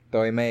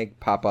 Though he may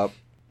pop up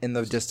in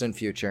the distant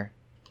future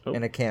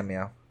in a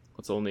cameo.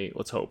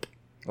 Let's hope.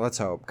 Let's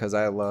hope, because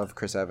I love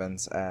Chris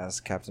Evans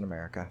as Captain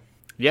America.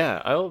 Yeah,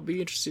 I'll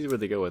be interested where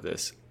they go with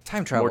this.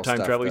 Time travel More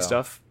time travel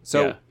stuff.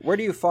 So where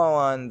do you fall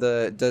on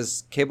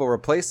does Cable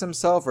replace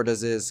himself, or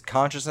does his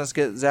consciousness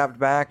get zapped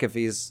back? If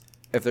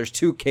there's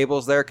two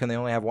Cables there, can they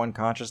only have one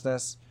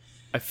consciousness?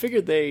 I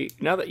figured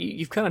now that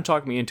you've kind of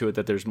talked me into it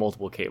that there's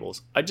multiple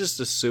Cables, I just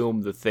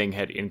assumed the thing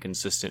had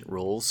inconsistent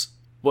rules.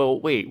 Well,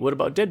 wait, what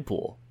about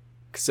Deadpool?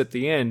 Because at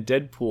the end,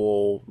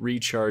 Deadpool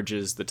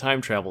recharges the time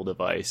travel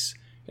device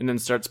and then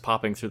starts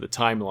popping through the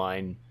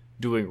timeline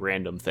doing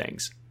random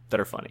things that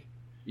are funny.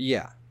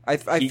 Yeah. I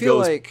feel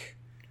like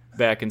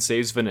back and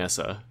saves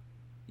Vanessa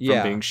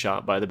from being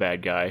shot by the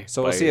bad guy.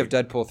 So we'll see if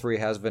Deadpool 3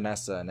 has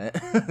Vanessa in it.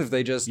 If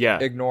they just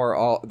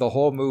ignore the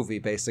whole movie,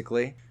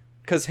 basically.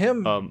 Because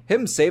him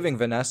saving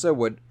Vanessa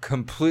would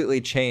completely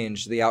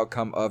change the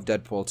outcome of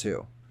Deadpool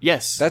 2.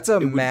 Yes. That's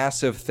a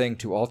massive thing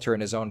to alter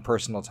in his own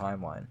personal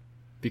timeline.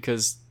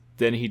 Because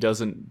then he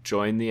doesn't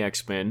join the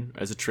X-Men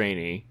as a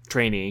trainee.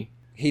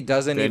 He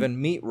doesn't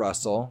even meet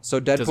Russell.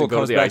 So Deadpool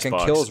comes back and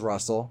kills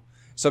Russell.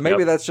 So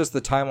maybe that's just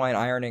the timeline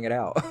ironing it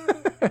out.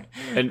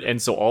 and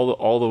so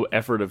all the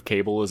effort of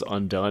Cable is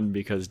undone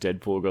because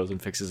Deadpool goes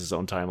and fixes his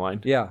own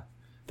timeline. Yeah.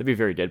 That'd be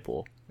very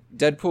Deadpool.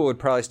 Deadpool would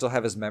probably still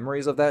have his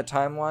memories of that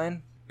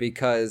timeline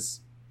because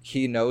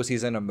he knows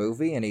he's in a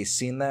movie and he's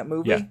seen that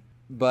movie. Yeah.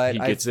 But he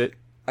gets it.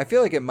 I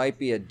feel like it might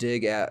be a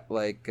dig at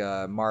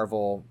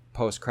Marvel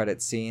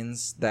post-credit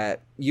scenes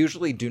that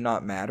usually do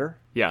not matter.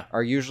 Yeah.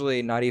 Are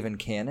usually not even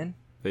canon.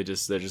 They're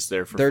just there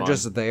for fun. They're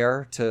just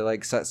there to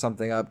set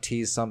something up,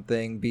 tease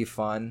something, be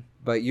fun,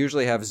 but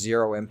usually have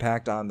zero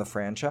impact on the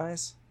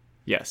franchise.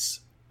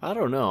 Yes. I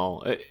don't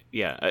know.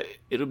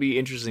 It'll be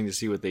interesting to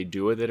see what they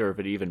do with it, or if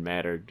it even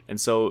mattered. And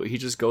so he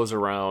just goes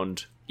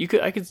around. You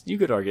could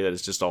argue that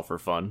it's just all for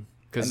fun,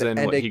 because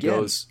he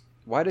goes.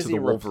 Why does he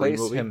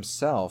replace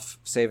himself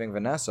saving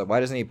Vanessa? Why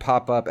doesn't he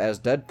pop up as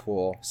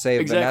Deadpool,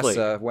 save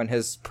Vanessa when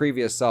his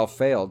previous self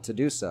failed to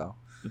do so?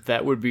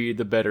 That would be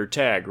the better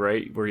tag,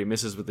 right? Where he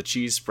misses with the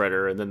cheese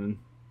spreader, and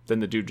then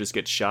the dude just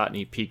gets shot, and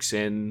he peeks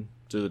in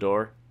through the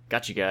door.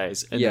 Got you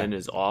guys, and then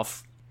is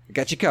off.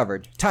 Got you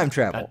covered. Time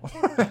travel.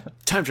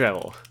 Time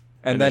travel.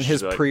 And then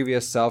his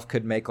previous self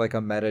could make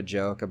a meta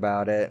joke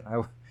about it.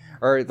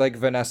 Or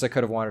Vanessa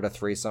could have wanted a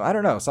threesome. I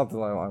don't know, something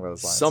along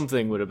those lines.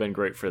 Something would have been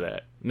great for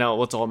that. Now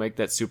let's all make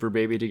that super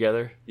baby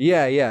together.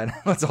 Yeah.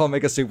 Let's all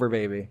make a super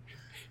baby.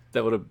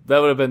 That would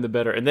have been the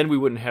better. And then we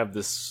wouldn't have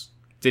this.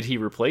 Did he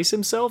replace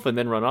himself and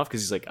then run off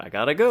because he's like, I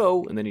gotta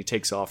go, and then he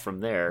takes off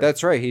from there?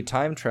 That's right. He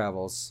time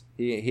travels.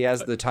 He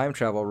has the time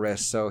travel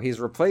risk, so he's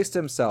replaced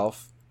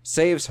himself.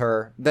 Saves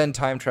her, then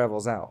time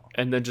travels out.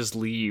 And then just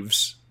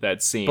leaves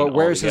that scene. But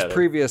where's his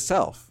previous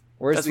self?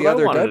 Where's the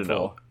other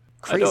Deadpool?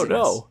 I don't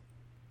know.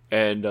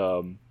 And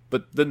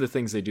but then the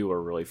things they do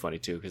are really funny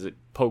too, because it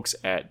pokes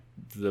at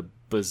the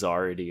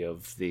bizarrety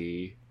of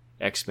the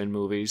X-Men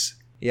movies.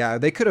 Yeah,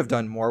 they could have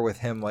done more with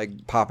him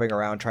popping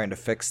around trying to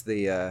fix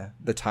the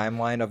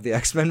timeline of the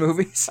X-Men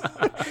movies.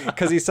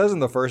 Because he says in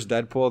the first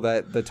Deadpool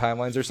that the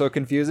timelines are so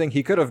confusing.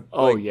 He could have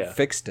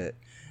fixed it.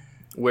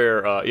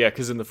 Where,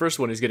 because in the first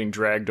one, he's getting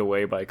dragged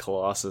away by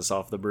Colossus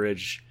off the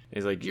bridge.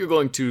 He's like, we're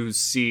going to...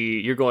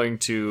 We're going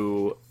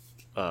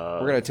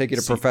to take you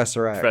to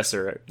Professor X.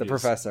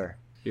 Professor.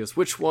 He goes,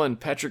 which one?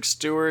 Patrick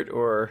Stewart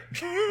or...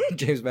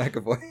 James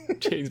McAvoy.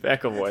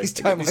 These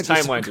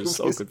timelines are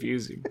so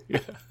confusing. Yeah.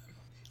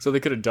 So they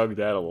could have dug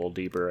that a little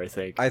deeper, I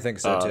think. I think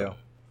so, too.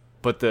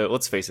 But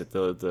let's face it,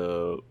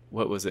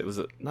 what was it? Was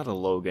it not a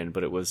Logan,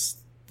 but it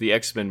was the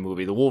X-Men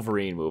movie, the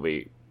Wolverine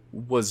movie,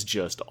 was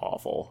just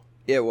awful.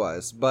 It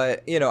was,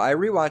 but, I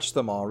rewatched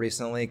them all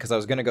recently because I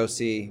was going to go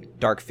see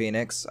Dark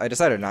Phoenix. I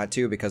decided not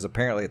to because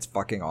apparently it's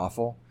fucking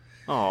awful.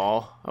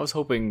 Aw, I was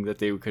hoping that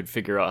they could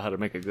figure out how to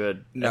make a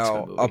good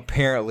X-Men movie.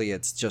 Apparently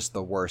it's just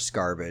the worst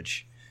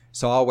garbage.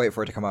 So I'll wait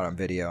for it to come out on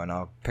video and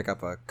I'll pick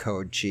up a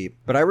code cheap.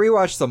 But I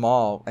rewatched them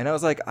all and I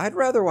was like, I'd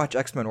rather watch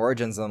X-Men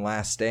Origins than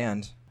Last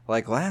Stand.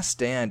 Last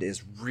Stand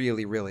is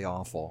really, really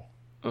awful.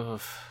 Ugh,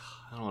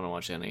 I don't want to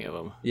watch any of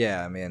them.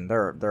 Yeah, I mean,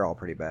 they're all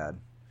pretty bad.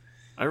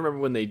 I remember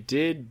when they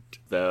did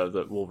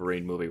the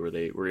Wolverine movie where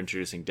they were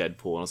introducing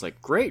Deadpool, and I was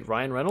like, great,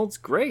 Ryan Reynolds,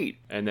 great.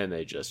 And then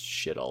they just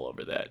shit all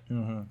over that.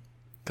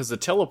 Because the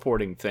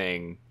teleporting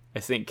thing,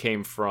 I think,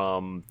 came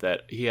from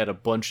that he had a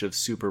bunch of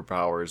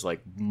superpowers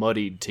like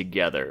muddied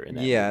together in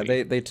that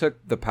movie. They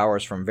took the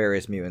powers from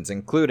various mutants,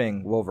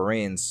 including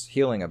Wolverine's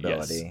healing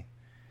ability. Yes.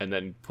 And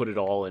then put it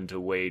all into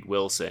Wade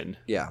Wilson.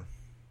 Yeah.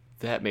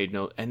 That made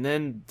no... And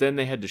then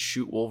they had to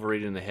shoot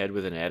Wolverine in the head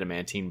with an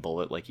adamantine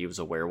bullet like he was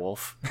a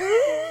werewolf.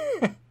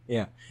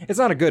 Yeah. It's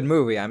not a good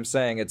movie. I'm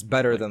saying it's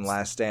better than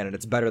Last Stand, and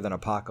it's better than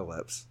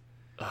Apocalypse.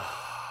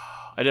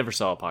 I never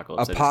saw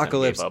Apocalypse.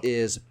 Apocalypse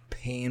is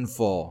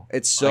painful.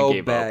 It's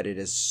so bad. It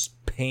is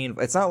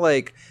painful. It's not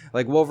like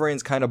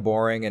Wolverine's kind of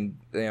boring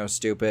and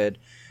stupid.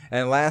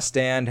 And Last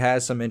Stand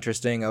has some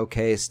interesting,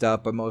 okay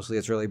stuff, but mostly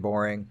it's really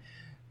boring.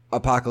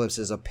 Apocalypse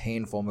is a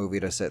painful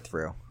movie to sit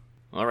through.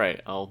 All right.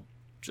 I'll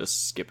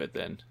just skip it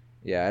then.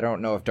 Yeah, I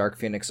don't know if Dark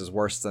Phoenix is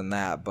worse than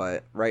that,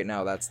 but right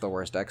now that's the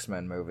worst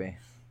X-Men movie.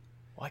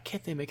 Why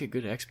can't they make a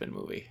good X-Men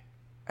movie?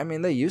 I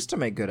mean, they used to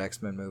make good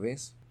X-Men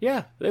movies.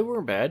 Yeah, they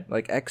weren't bad.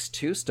 Like,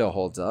 X2 still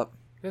holds up.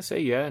 I say,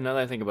 yeah, now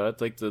that I think about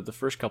it, like the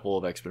first couple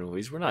of X-Men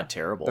movies were not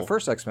terrible. The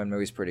first X-Men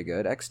movie's pretty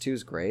good.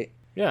 X2's great.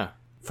 Yeah.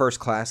 First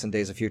Class and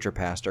Days of Future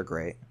Past are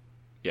great.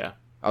 Yeah.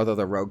 Although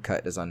the road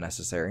cut is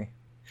unnecessary.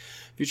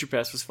 Future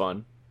Past was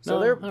fun. So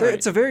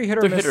it's a very hit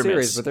or miss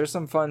series, but there's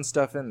some fun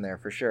stuff in there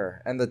for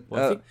sure. And the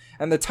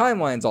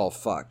timeline's all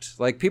fucked.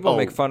 Like, people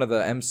make fun of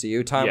the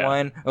MCU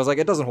timeline. Yeah. I was like,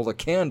 it doesn't hold a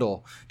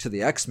candle to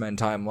the X-Men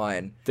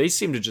timeline. They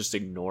seem to just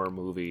ignore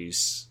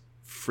movies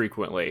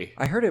frequently.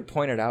 I heard it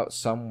pointed out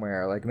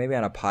somewhere, like maybe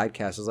on a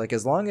podcast. It was like,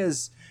 as long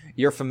as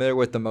you're familiar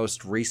with the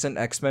most recent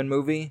X-Men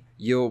movie,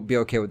 you'll be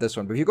okay with this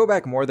one. But if you go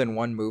back more than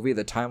one movie,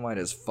 the timeline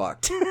is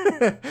fucked.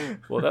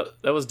 Well,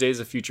 that was Days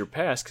of Future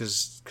Past,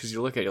 because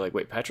you look at it, you're like,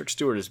 wait, Patrick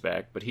Stewart is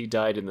back, but he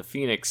died in the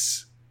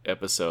Phoenix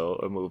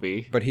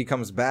movie. But he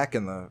comes back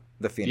in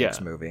the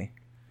Phoenix movie.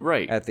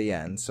 Right. At the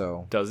end,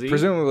 so... Does he?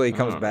 Presumably he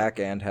comes back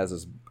and has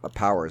his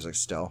powers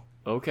still.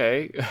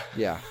 Okay.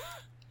 Yeah.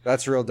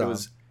 That's real dumb.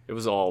 It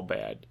was all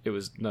bad.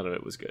 None of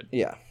it was good.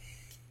 Yeah.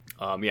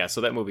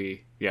 So that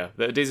movie,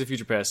 the Days of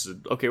Future Past is,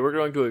 okay, we're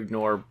going to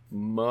ignore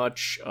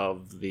much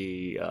of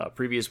the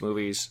previous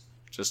movies.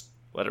 Just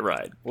let it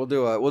ride. We'll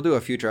do a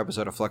future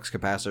episode of Flux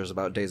Capacitors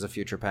about Days of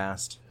Future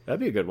Past. That'd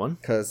be a good one.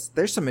 Because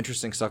there's some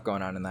interesting stuff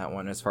going on in that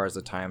one as far as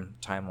the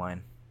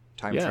timeline,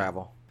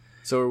 travel.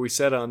 So are we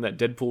set on that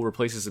Deadpool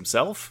replaces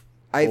himself?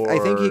 I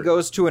think he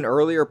goes to an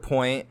earlier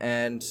point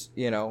and,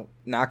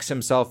 knocks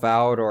himself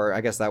out, or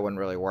I guess that wouldn't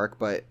really work,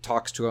 but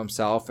talks to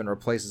himself and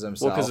replaces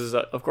himself. Well, because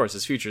of course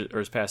his future or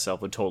his past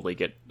self would totally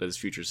get that his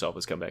future self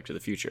has come back to the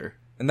future.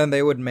 And then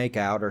they would make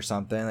out or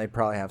something. They'd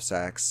probably have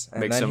sex.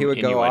 And then he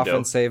would go off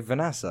and save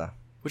Vanessa.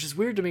 Which is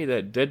weird to me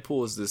that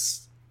Deadpool is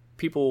this...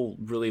 People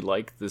really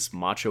like this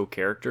macho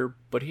character,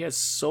 but he has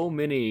so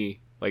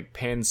many, like,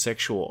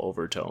 pansexual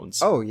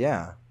overtones. Oh,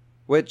 yeah.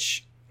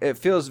 Which... It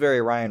feels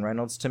very Ryan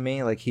Reynolds to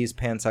me, like he's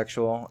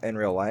pansexual in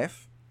real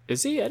life.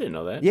 Is he? I didn't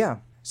know that. Yeah.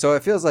 So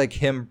it feels like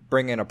him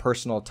bringing a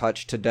personal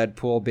touch to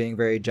Deadpool, being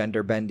very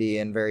gender bendy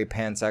and very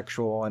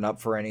pansexual and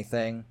up for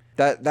anything.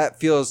 That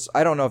feels,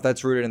 I don't know if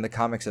that's rooted in the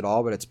comics at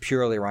all, but it's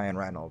purely Ryan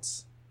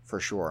Reynolds,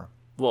 for sure.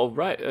 Well,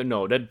 right.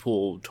 No,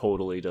 Deadpool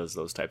totally does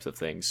those types of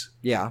things.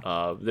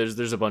 Yeah.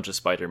 There's a bunch of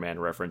Spider-Man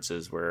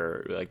references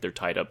where like they're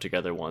tied up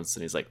together once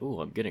and he's like, "Ooh,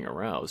 I'm getting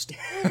aroused."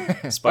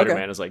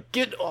 Spider-Man is like,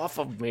 "Get off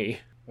of me."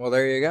 Well,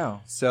 there you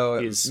go.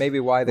 So maybe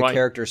why the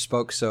character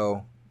spoke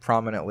so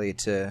prominently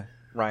to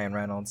Ryan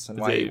Reynolds and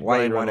why he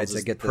wanted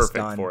to get this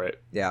done. For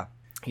it. Yeah.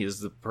 He is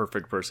the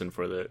perfect person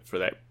for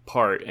that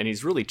part, and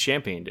he's really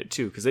championed it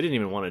too, because they didn't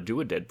even want to do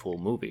a Deadpool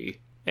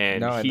movie,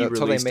 and he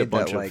released a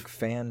bunch of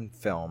fan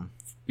film.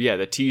 Yeah,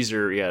 that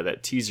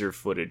teaser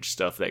footage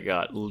stuff that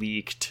got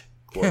leaked,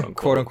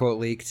 quote unquote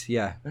leaked.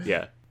 Yeah.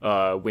 Yeah.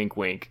 Wink,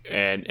 wink,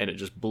 and it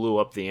just blew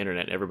up the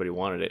internet. Everybody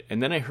wanted it.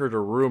 And then I heard a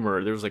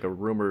rumor. There was like a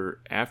rumor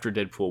after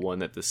Deadpool 1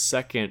 that the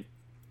second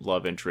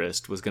love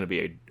interest was going to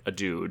be a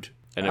dude.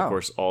 And of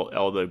course,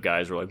 all the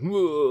guys were like,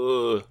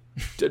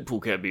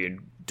 Deadpool can't be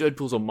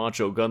Deadpool's a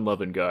macho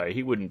gun-loving guy.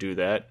 He wouldn't do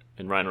that.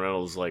 And Ryan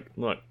Reynolds was like,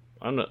 look,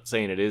 I'm not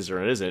saying it is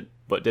or it isn't,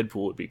 but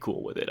Deadpool would be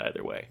cool with it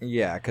either way.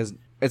 Yeah, because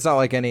it's not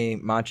like any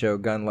macho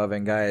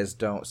gun-loving guys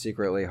don't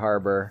secretly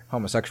harbor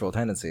homosexual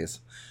tendencies.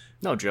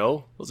 No,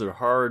 Joe. Those are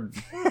hard,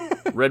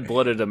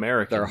 red-blooded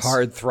Americans. They're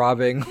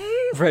hard-throbbing,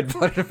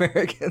 red-blooded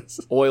Americans.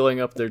 Oiling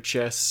up their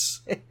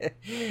chests,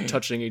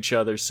 touching each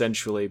other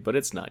sensually, but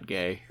it's not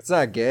gay. It's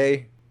not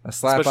gay. A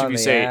slap Especially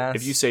on the ass.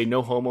 If you say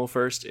no homo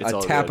first, it's all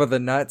good. A tap of the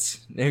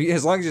nuts.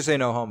 As long as you say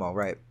no homo,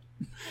 right.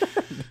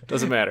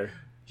 Doesn't matter.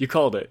 You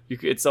called it.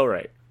 It's all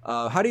right.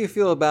 How do you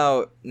feel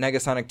about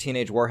Negasonic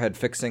Teenage Warhead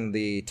fixing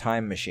the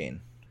time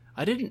machine?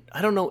 I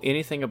don't know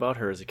anything about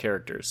her as a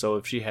character, so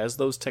if she has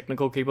those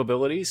technical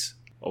capabilities,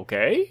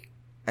 okay.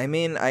 I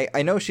mean,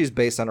 I know she's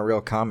based on a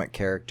real comic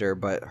character,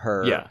 but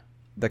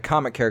the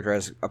comic character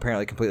has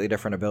apparently completely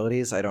different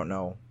abilities. I don't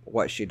know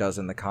what she does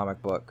in the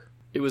comic book.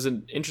 It was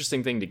an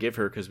interesting thing to give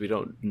her because we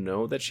don't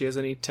know that she has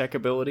any tech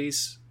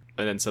abilities.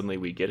 and then suddenly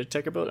we get a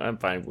tech ability, I'm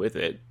fine with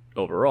it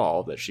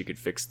overall, that she could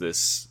fix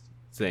this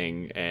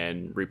thing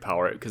and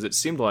repower it, because it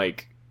seemed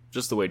like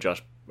just the way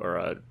Josh,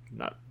 or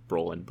not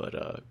Brolin,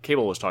 but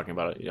Cable was talking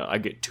about it, I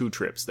get 2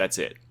 trips, that's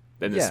it,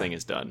 then this thing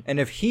is done. And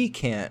if he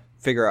can't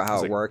figure out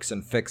how it works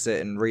and fix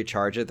it and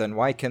recharge it, then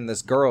why can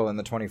this girl in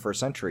the 21st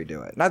century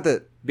do it? Not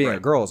that being a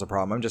girl is a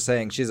problem. I'm just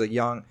saying she's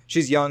young,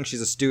 she's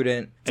a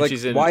student.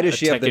 It's like, why does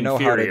she have to know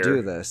how to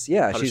do this?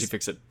 Yeah, how does she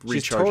fix it?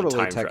 She's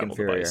totally tech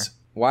inferior.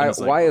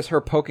 Why is her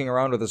poking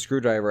around with a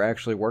screwdriver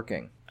actually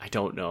working? I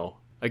don't know.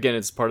 Again,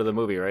 it's part of the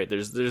movie, right?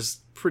 There's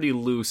pretty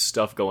loose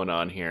stuff going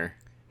on here.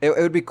 It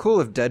would be cool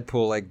if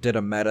Deadpool did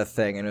a meta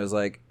thing and it was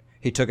like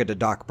he took it to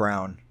Doc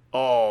Brown.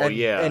 Oh,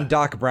 yeah. And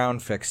Doc Brown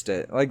fixed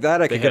it. Like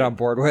that I could get on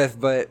board with,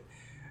 but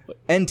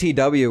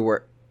NTW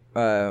were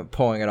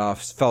pulling it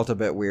off felt a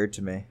bit weird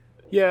to me.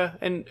 Yeah,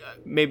 and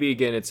maybe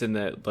again it's in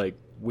that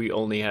we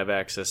only have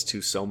access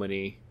to so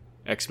many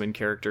X-Men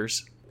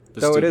characters.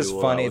 Though it is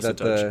funny that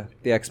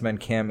the X-Men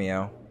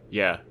cameo.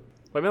 Yeah.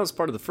 Well, I mean, that was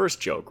part of the first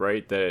joke,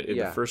 right? That in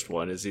the first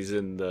one is he's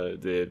in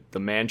the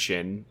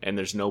mansion and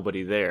there's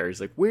nobody there.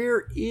 He's like,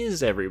 where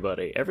is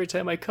everybody? Every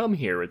time I come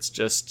here, it's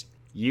just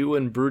you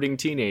and brooding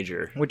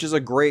teenager. Which is a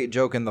great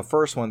joke in the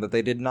first one that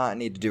they did not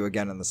need to do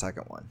again in the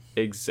second one.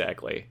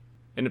 Exactly.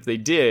 And if they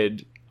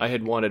did, I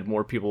had wanted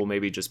more people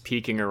maybe just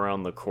peeking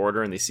around the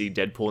corner and they see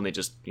Deadpool and they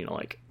just,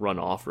 run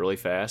off really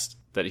fast.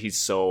 That he's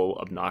so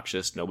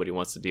obnoxious, nobody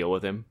wants to deal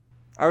with him.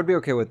 I would be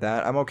okay with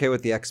that. I'm okay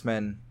with the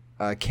X-Men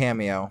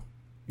cameo.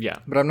 Yeah.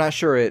 But I'm not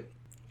sure it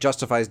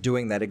justifies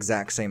doing that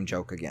exact same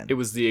joke again. It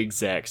was the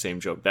exact same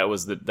joke. That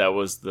was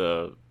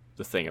the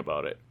thing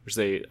about it. Which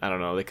I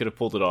don't know, they could have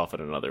pulled it off in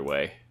another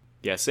way.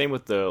 Yeah, same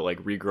with the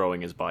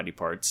regrowing his body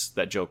parts.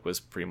 That joke was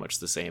pretty much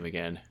the same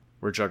again.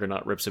 Where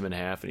Juggernaut rips him in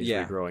half and he's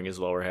regrowing his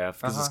lower half.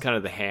 Because it's kind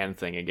of the hand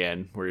thing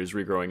again, where he's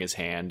regrowing his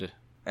hand.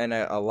 And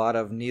a lot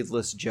of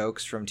needless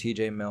jokes from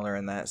T.J. Miller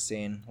in that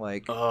scene.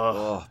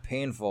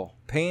 Painful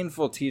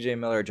T.J.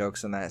 Miller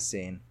jokes in that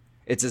scene.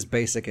 It's his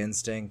Basic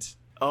Instinct.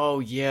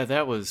 Oh, yeah,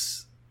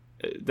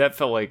 that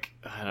felt like,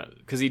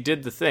 because he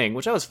did the thing,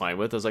 which I was fine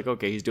with. I was like,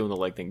 okay, he's doing the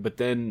leg thing. But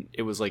then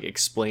it was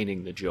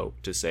explaining the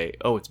joke to say,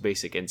 oh, it's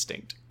Basic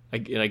Instinct.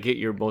 And I get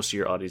most of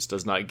your audience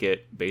does not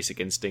get Basic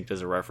Instinct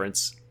as a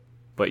reference,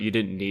 but you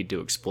didn't need to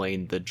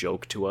explain the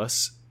joke to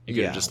us. You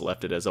could have just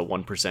left it as a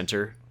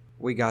 1%er.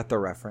 We got the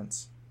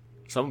reference.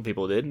 Some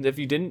people did, and if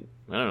you didn't,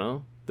 I don't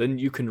know. Then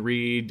you can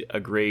read a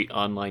great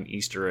online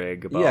Easter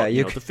egg about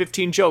the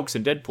 15 jokes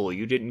in Deadpool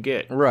you didn't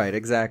get. Right,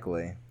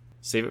 exactly.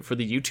 Save it for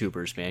the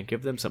YouTubers, man.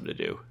 Give them something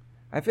to do.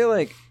 I feel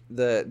like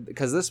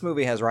because this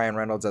movie has Ryan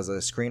Reynolds as a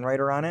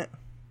screenwriter on it.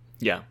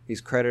 Yeah.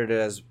 He's credited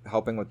as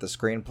helping with the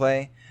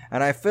screenplay.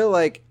 And I feel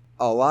like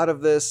a lot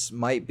of this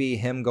might be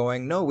him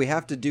going, no, we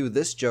have to do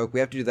this joke. We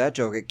have to do that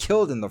joke. It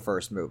killed in the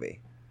first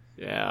movie.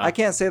 Yeah. I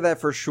can't say that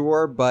for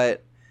sure,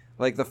 but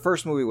the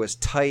first movie was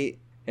tight.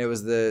 It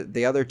was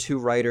the other 2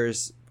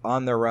 writers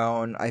on their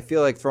own. I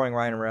feel like throwing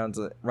Ryan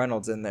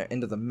Reynolds in there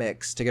into the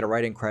mix to get a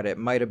writing credit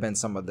might have been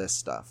some of this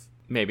stuff.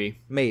 Maybe.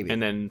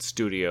 And then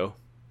studio.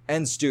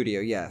 And studio,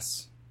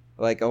 yes.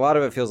 A lot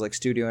of it feels like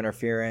studio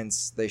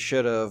interference. They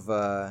should have,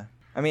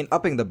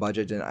 upping the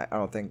budget I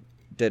don't think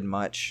did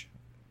much.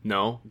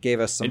 No. Gave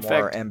us some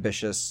more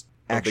ambitious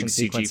action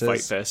sequences. CG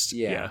fight fest.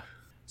 Yeah.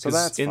 So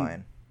that's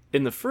fine.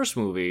 In the first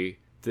movie,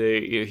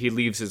 he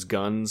leaves his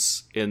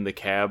guns in the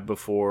cab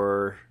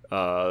before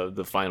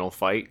the final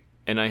fight.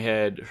 And I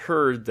had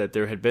heard that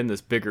there had been this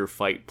bigger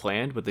fight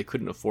planned, but they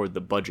couldn't afford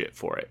the budget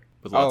for it.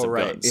 With lots of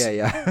guns.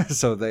 Yeah.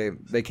 So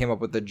they came up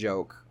with the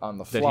joke on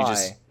the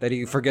fly that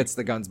he forgets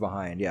the guns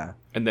behind, yeah.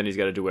 And then he's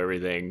got to do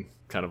everything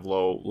kind of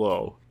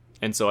low.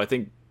 And so I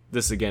think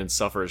this again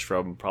suffers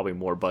from probably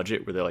more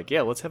budget where they're like,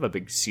 yeah, let's have a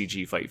big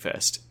CG fight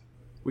fest.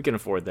 We can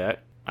afford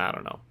that. I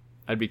don't know.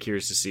 I'd be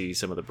curious to see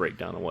some of the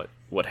breakdown of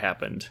what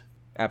happened.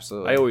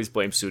 Absolutely. I always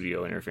blame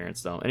studio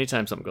interference, though.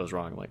 Anytime something goes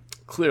wrong, I'm like,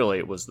 clearly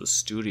it was the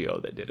studio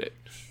that did it.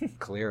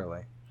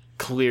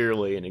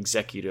 Clearly an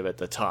executive at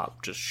the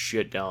top just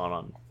shit down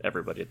on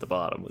everybody at the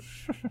bottom.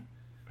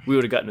 We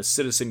would have gotten a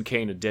Citizen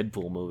Kane of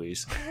Deadpool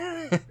movies.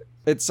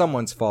 It's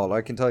someone's fault,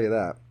 I can tell you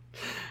that.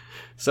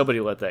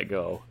 Somebody let that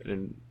go.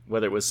 And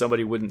whether it was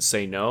somebody wouldn't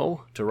say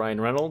no to Ryan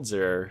Reynolds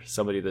or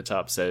somebody at the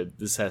top said,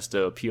 this has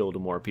to appeal to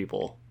more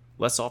people.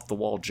 Less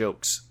off-the-wall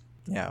jokes.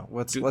 Yeah,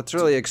 let's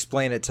really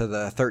explain it to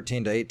the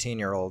 13 to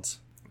 18-year-olds.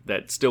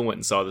 That still went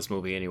and saw this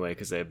movie anyway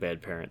because they have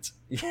bad parents.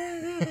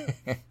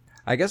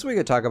 I guess we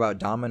could talk about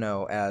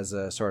Domino as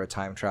a sort of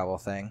time travel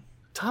thing.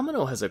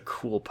 Domino has a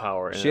cool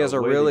power. She has a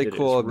really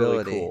cool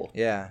ability. Really cool.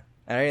 Yeah.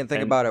 And I didn't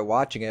think about it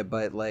watching it,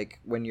 but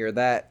when you're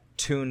that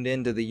tuned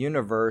into the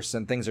universe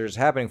and things are just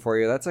happening for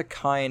you, that's a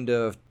kind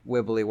of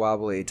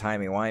wibbly-wobbly,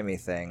 timey-wimey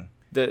thing.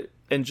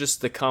 And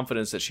just the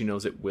confidence that she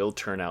knows it will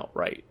turn out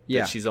right.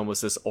 Yeah. That she's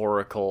almost this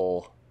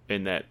oracle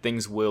in that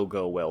things will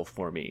go well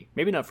for me.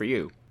 Maybe not for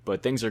you,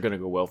 but things are going to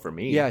go well for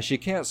me. Yeah, she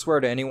can't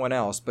swear to anyone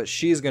else, but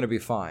she's going to be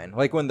fine.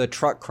 Like when the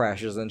truck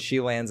crashes and she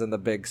lands in the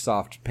big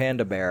soft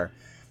panda bear,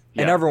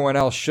 and everyone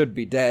else should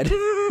be dead.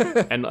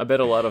 And I bet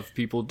a lot of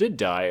people did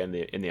die in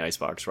the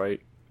icebox,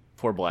 right?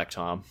 Poor Black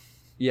Tom.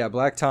 Yeah,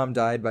 Black Tom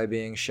died by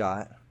being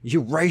shot.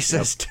 You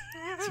racist.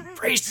 Yep.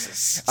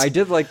 Racist. I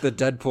did like the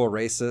Deadpool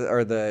racist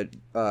or the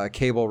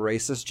Cable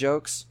racist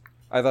jokes.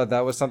 I thought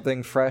that was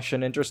something fresh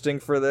and interesting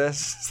for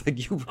this. It's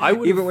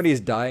like even when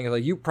he's dying,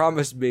 like, you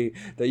promised me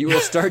that you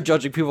will start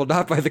judging people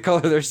not by the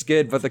color of their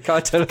skin, but the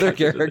content of their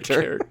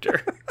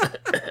character.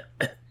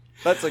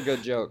 That's a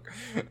good joke.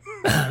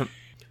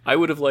 I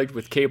would have liked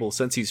with Cable,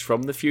 since he's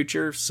from the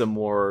future, some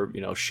more,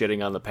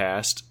 shitting on the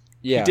past.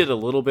 Yeah. He did a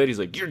little bit. He's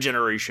like, your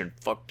generation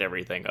fucked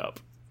everything up.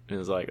 And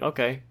it's like,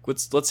 okay,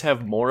 let's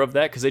have more of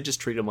that, because they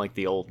just treat him like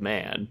the old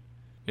man. And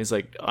he's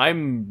like,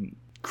 I'm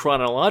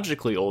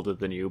chronologically older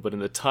than you, but in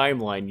the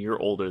timeline, you're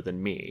older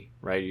than me,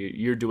 right?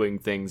 You're doing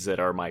things that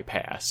are my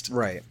past.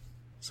 Right.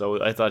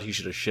 So I thought he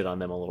should have shit on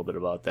them a little bit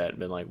about that and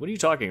been like, what are you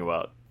talking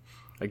about?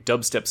 Like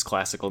dubstep's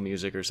classical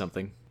music or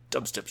something.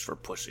 Dubstep's for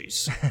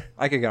pussies.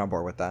 I could get on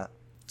board with that.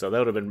 So that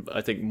would have been,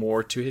 I think,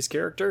 more to his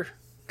character.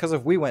 Because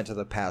if we went to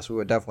the past, we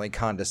would definitely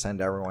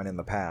condescend everyone in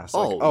the past.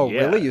 Yeah.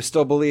 Really? You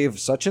still believe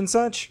such and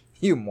such?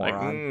 You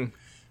moron. Like,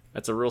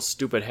 that's a real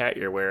stupid hat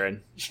you're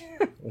wearing.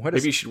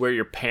 Maybe you should wear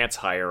your pants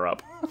higher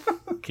up.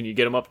 Can you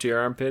get them up to your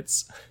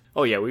armpits?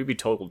 Oh yeah, we'd be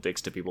total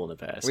dicks to people in the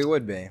past. We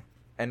would be.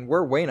 And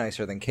we're way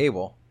nicer than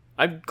Cable.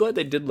 I'm glad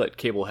they did let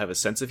Cable have a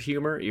sense of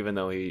humor, even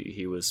though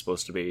he was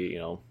supposed to be,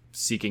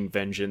 seeking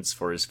vengeance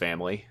for his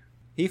family.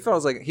 He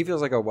feels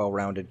like a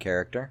well-rounded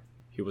character.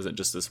 He wasn't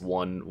just this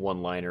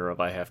one-liner of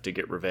I have to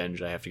get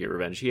revenge.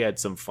 He had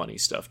some funny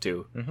stuff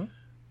too,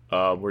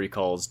 where he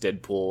calls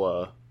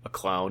Deadpool a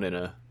clown in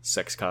a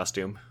sex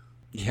costume.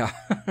 Yeah,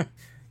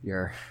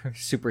 your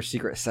super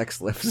secret sex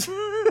lips.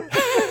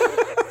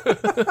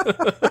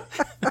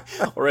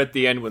 Or at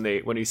the end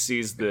when he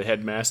sees the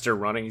headmaster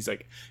running, he's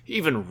like, he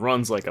even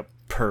runs like a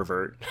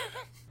pervert.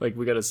 Like,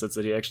 we got a sense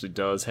that he actually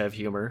does have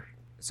humor.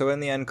 So in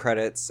the end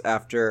credits,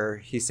 after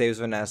he saves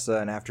Vanessa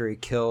and after he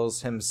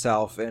kills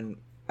himself in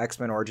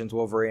X-Men Origins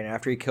Wolverine, and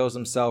after he kills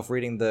himself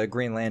reading the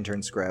Green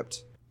Lantern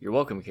script. You're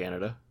welcome,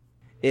 Canada.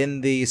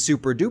 In the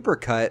Super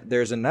Duper cut,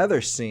 there's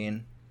another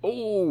scene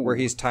where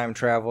he's time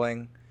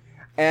traveling.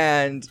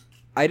 And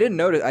I didn't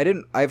notice,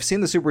 I've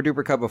seen the Super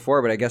Duper cut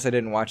before, but I guess I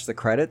didn't watch the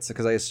credits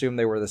because I assumed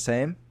they were the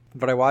same.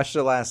 But I watched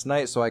it last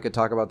night so I could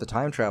talk about the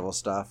time travel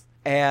stuff.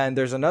 And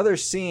there's another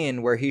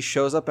scene where he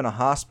shows up in a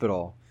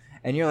hospital.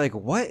 And you're like,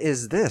 what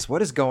is this?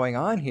 What is going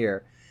on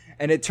here?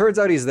 And it turns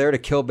out he's there to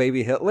kill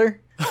baby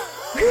Hitler.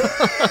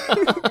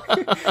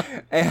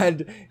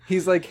 And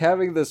he's like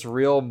having this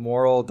real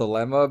moral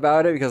dilemma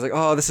about it because like,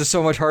 oh, this is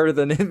so much harder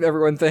than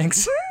everyone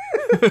thinks.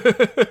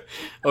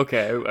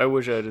 Okay, I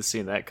wish I had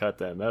seen that cut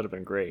then. That would have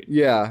been great.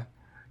 Yeah.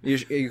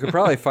 You could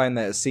probably find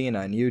that scene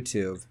on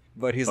YouTube.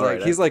 But he's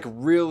like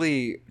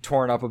really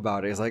torn up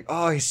about it. He's like,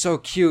 oh, he's so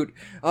cute.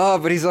 Oh,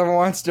 but he's a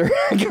monster.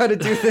 I gotta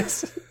do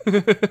this.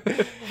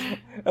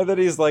 And then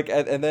he's like,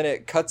 and then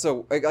it cuts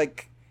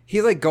like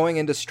he's like going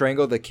in to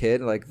strangle the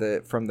kid, like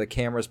from the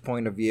camera's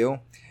point of view.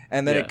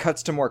 And then it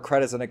cuts to more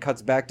credits and it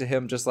cuts back to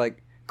him just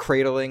like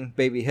cradling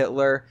baby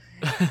Hitler.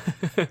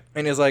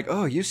 And he's like,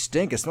 oh, you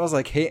stink. It smells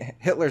like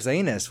Hitler's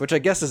anus, which I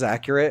guess is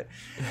accurate.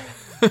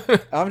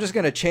 I'm just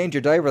going to change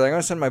your diaper. I'm going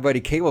to send my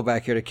buddy Cable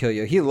back here to kill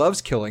you. He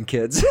loves killing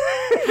kids.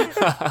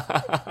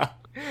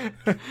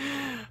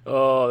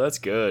 Oh, that's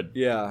good.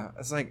 Yeah.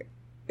 It's like,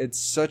 it's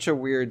such a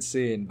weird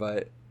scene,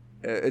 but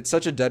it's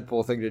such a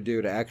Deadpool thing to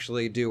do, to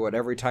actually do what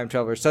every time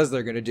traveler says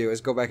they're going to do, is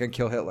go back and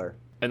kill Hitler.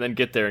 And then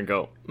get there and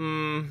go,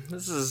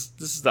 this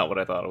is not what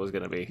I thought it was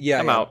going to be. Yeah,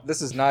 I'm out.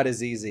 This is not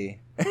as easy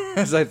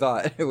as I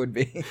thought it would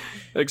be.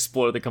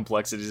 Explore the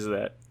complexities of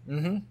that.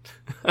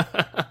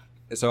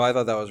 Mm-hmm. So I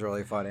thought that was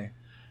really funny.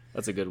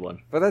 That's a good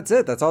one. But that's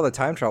it. That's all the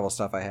time travel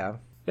stuff I have.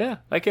 Yeah,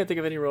 I can't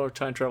think of any real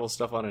time travel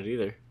stuff on it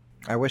either.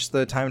 I wish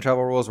the time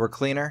travel rules were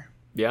cleaner.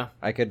 Yeah.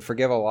 I could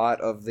forgive a lot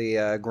of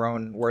the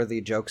grown-worthy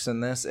jokes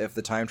in this if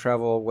the time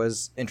travel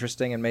was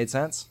interesting and made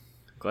sense.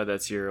 Glad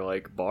that's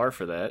your, bar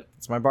for that.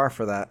 It's my bar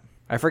for that.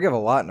 I forgive a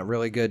lot in a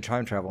really good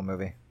time travel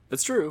movie.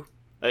 That's true.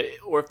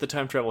 Or if the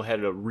time travel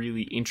had a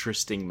really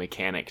interesting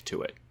mechanic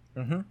to it.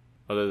 Mm-hmm.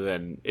 Other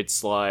than it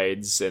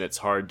slides and it's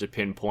hard to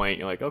pinpoint.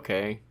 You're like,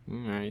 okay, all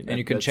right. And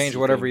you can change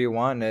whatever you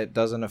want. It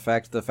doesn't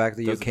affect the fact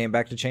that you came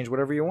back to change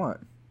whatever you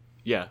want.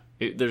 Yeah.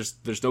 There's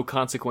no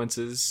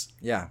consequences.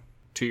 Yeah.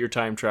 To your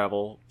time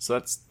travel. So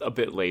that's a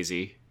bit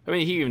lazy. I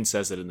mean, he even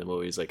says it in the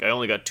movie. He's like, I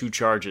only got 2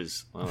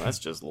 charges. Well, that's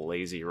just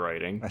lazy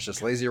writing. That's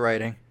just lazy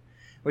writing.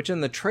 Which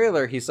in the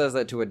trailer, he says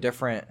that to a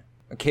different...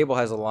 Cable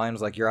has a line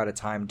like, you're out of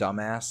time,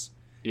 dumbass.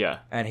 Yeah.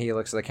 And he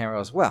looks at the camera and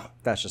goes, well,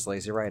 that's just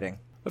lazy writing.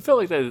 I feel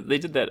like they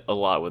did that a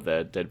lot with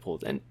that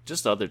Deadpool. And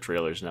just other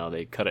trailers now,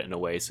 they cut it in a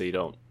way so you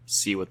don't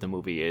see what the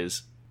movie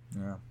is.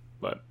 Yeah.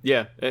 But,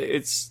 yeah,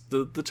 it's...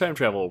 The time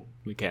travel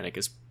mechanic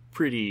is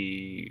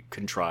pretty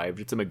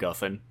contrived. It's a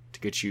MacGuffin to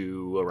get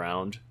you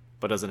around,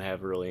 but doesn't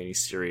have really any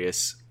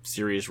serious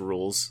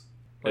rules.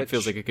 It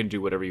feels like it can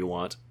do whatever you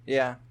want.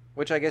 Yeah,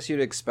 which I guess you'd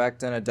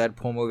expect in a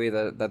Deadpool movie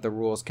that the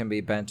rules can be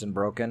bent and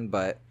broken,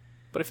 but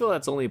But I feel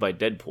that's only by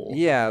Deadpool.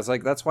 Yeah, it's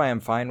like, that's why I'm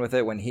fine with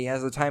it when he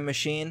has a time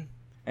machine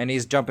and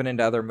he's jumping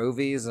into other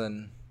movies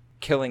and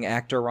killing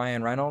actor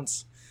Ryan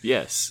Reynolds.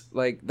 Yes.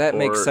 Like, that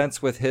makes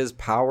sense with his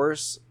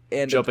powers.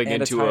 And jumping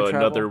and into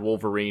another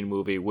Wolverine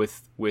movie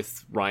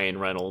with Ryan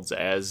Reynolds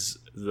as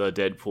the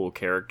Deadpool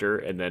character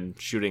and then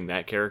shooting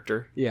that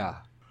character. Yeah.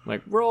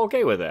 Like, we're all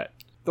okay with that.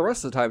 The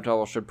rest of the time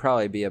travel should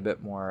probably be a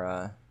bit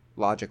more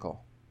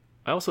logical.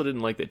 I also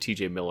didn't like that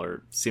TJ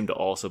Miller seemed to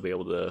also be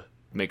able to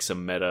make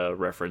some meta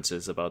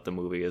references about the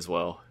movie as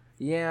well.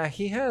 Yeah,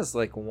 he has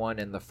like one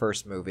in the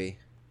first movie.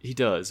 He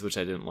does, which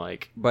I didn't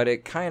like. But I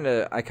kind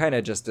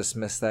of just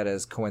dismissed that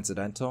as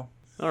coincidental.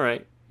 All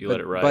right, let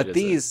it ride. But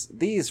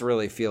these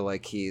really feel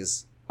like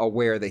he's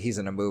aware that he's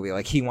in a movie.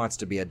 Like, he wants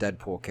to be a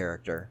Deadpool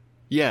character.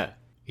 Yeah,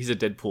 he's a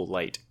Deadpool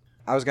light.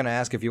 I was going to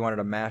ask if you wanted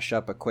to mash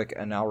up a quick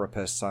anal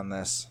rapist on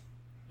this.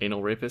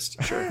 Anal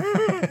rapist? Sure.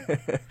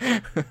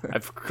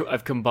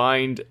 I've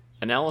combined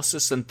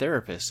analysis and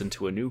therapist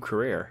into a new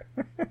career.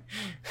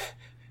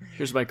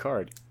 Here's my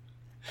card.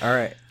 All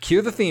right.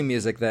 Cue the theme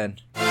music then.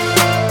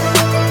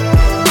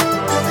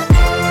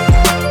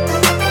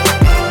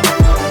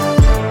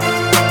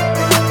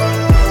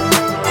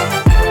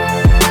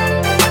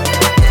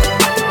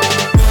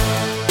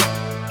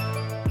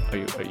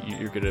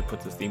 You're gonna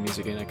put the theme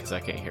music in it because I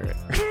can't hear it.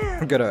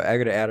 I'm gonna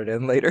add it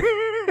in later.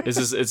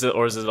 Is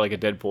it like a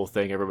Deadpool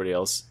thing? Everybody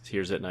else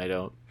hears it and I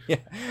don't.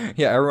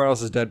 Yeah. Everyone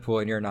else is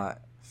Deadpool and you're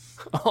not.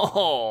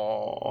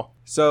 Oh.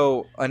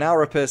 So, Anal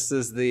Rapist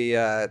is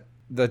the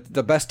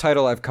best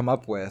title I've come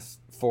up with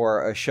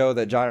for a show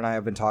that John and I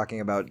have been talking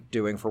about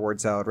doing for Word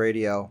Salad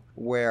Radio,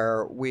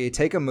 where we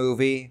take a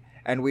movie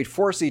and we'd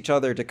force each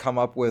other to come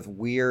up with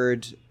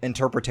weird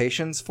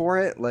interpretations for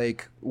it,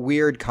 like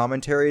weird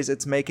commentaries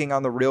it's making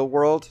on the real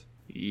world.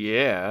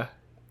 Yeah.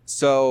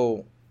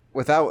 So,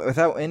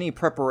 without any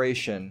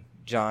preparation,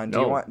 John, do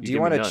you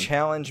want to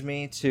challenge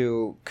me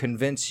to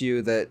convince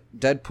you that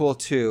Deadpool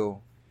 2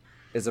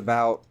 is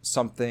about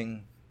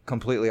something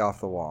completely off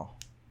the wall?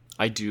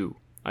 I do.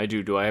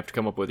 Do I have to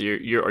come up with are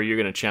you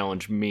going to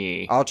challenge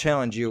me? I'll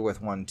challenge you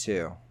with one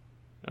too.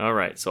 All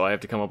right, so I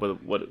have to come up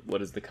with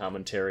what is the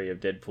commentary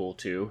of Deadpool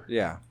 2?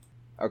 Yeah.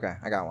 Okay,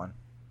 I got one.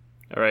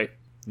 All right.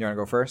 You want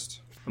to go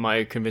first? Am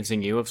I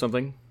convincing you of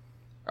something?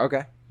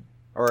 Okay.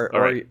 Or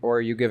are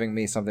you giving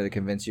me something to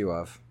convince you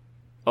of?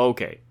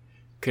 Okay.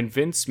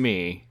 Convince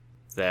me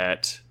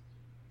that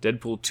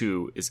Deadpool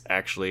 2 is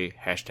actually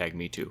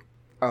 #MeToo.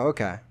 Oh,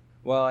 okay.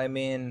 Well, I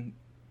mean,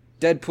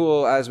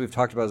 Deadpool, as we've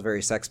talked about, is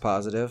very sex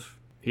positive.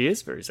 He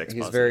is very sex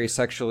positive. He's very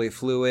sexually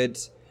fluid,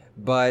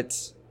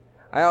 but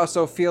I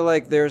also feel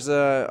like there's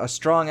a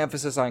strong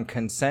emphasis on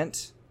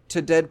consent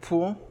to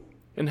Deadpool.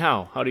 And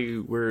how?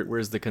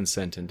 Where's the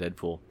consent in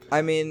Deadpool?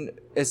 I mean,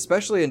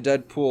 especially in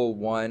Deadpool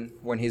 1,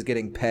 when he's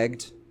getting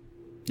pegged.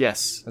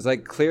 Yes. It's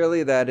like,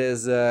 clearly that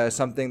is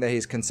something that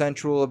he's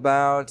consensual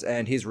about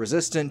and he's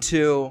resistant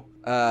to,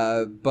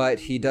 but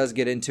he does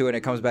get into it, and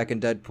it comes back in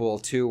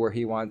Deadpool 2 where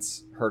he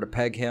wants her to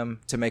peg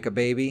him to make a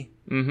baby.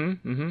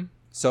 Mm-hmm.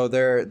 So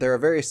they're a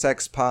very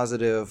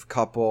sex-positive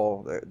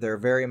couple. They're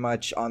very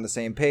much on the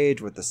same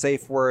page with the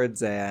safe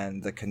words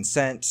and the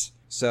consent.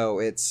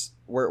 So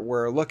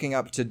we're looking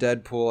up to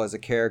Deadpool as a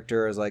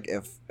character as like,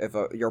 if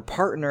your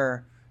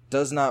partner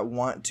does not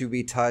want to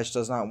be touched,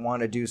 does not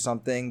want to do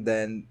something,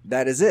 then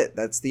that is it.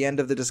 That's the end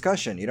of the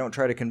discussion. You don't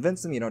try to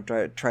convince them. You don't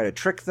try to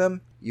trick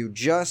them. You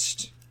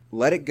just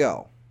let it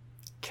go.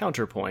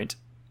 Counterpoint.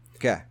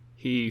 Okay.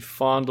 He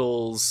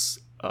fondles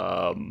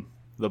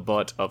the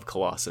butt of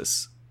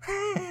Colossus,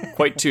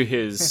 quite to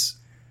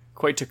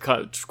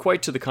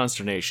the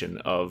consternation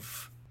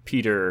of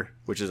Peter,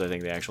 which is I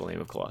think the actual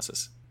name of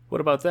Colossus. What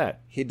about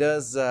that? He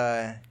does.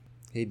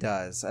 He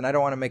does, and I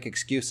don't want to make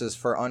excuses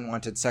for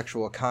unwanted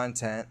sexual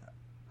contact,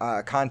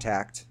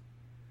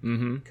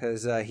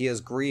 because he is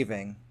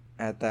grieving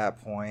at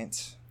that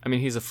point. I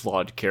mean, he's a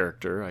flawed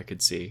character, I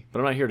could see, but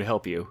I'm not here to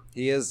help you.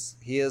 He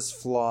is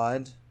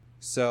flawed.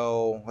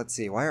 So let's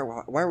see. Why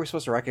are we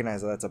supposed to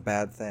recognize that that's a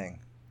bad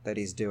thing that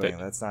he's doing?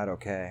 That's not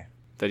okay.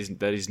 That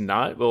he's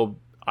not. Well,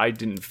 I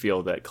didn't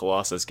feel that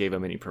Colossus gave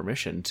him any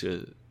permission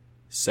to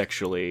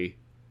sexually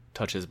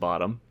touch his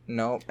bottom.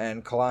 No,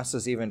 and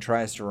Colossus even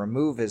tries to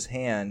remove his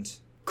hand.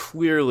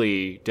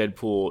 Clearly,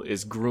 Deadpool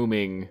is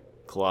grooming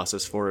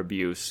Colossus for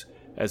abuse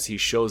as he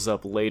shows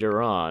up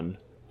later on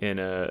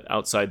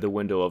outside the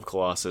window of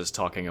Colossus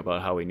talking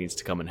about how he needs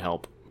to come and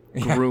help,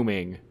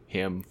 grooming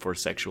him for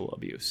sexual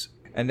abuse.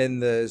 And in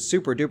the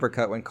super duper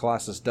cut, when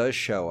Colossus does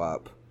show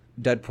up,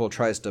 Deadpool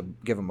tries to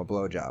give him a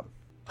blowjob.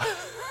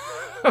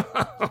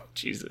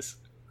 Jesus.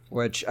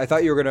 Which I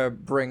thought you were going to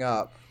bring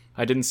up.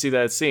 I didn't see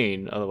that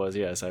scene. Otherwise,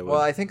 yes, I would. Well,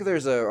 I think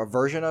there's a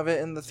version of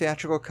it in the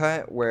theatrical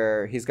cut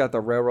where he's got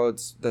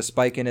the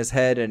spike in his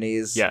head, and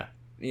he's,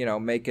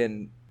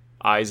 making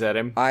eyes at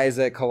him. Eyes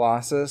at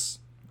Colossus.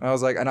 I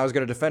was going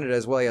to defend it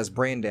as well. He has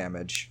brain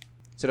damage,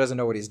 so he doesn't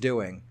know what he's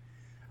doing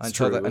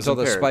until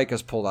the spike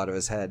is pulled out of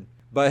his head.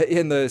 But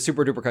in the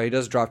super duper cut, he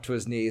does drop to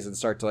his knees and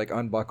start to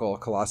unbuckle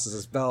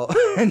Colossus's belt,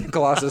 and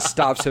Colossus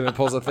stops him and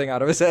pulls the thing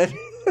out of his head.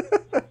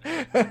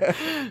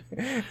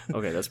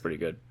 Okay, that's pretty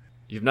good.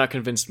 You've not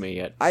convinced me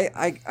yet.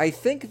 I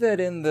think that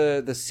in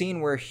the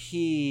scene where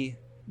he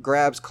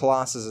grabs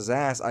Colossus's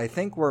ass, I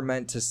think we're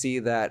meant to see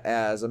that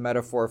as a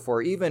metaphor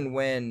for even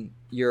when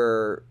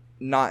you're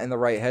not in the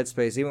right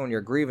headspace, even when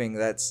you're grieving,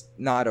 that's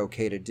not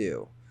okay to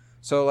do.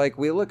 So, like,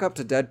 we look up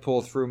to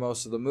Deadpool through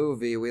most of the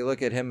movie. We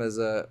look at him as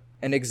an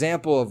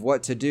example of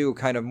what to do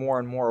kind of more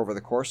and more over the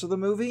course of the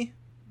movie,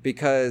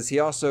 because he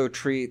also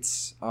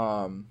treats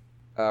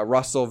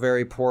Russell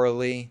very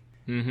poorly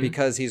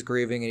because he's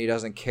grieving and he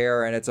doesn't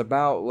care. And it's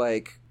about,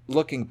 like,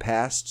 looking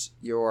past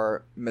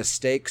your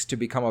mistakes to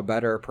become a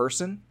better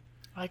person.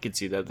 I could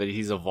see that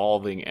he's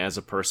evolving as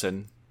a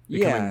person,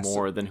 becoming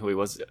more than who he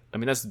was. I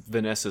mean, that's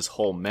Vanessa's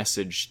whole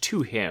message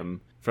to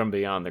him from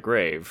Beyond the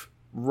Grave.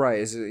 Right,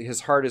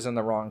 his heart is in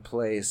the wrong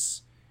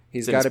place.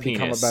 He's got to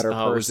become a better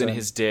person. It was in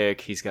his dick.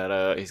 He's got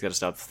to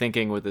stop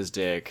thinking with his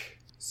dick.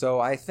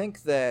 So I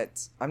think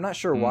that I'm not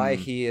sure why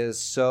he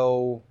is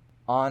so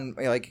on,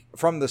 like,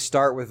 from the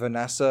start with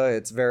Vanessa.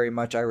 It's very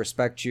much I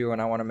respect you and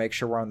I want to make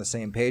sure we're on the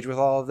same page with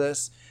all of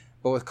this.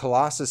 But with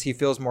Colossus, he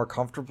feels more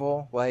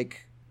comfortable,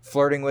 like,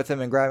 flirting with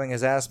him and grabbing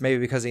his ass, maybe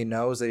because he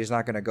knows that he's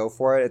not going to go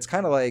for it. It's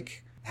kind of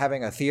like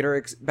having a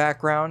theater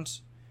background.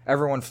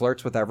 Everyone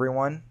flirts with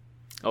everyone.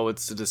 Oh,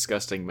 it's a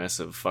disgusting mess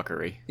of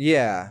fuckery.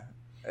 Yeah,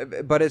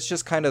 but it's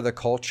just kind of the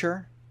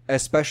culture,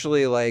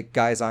 especially, like,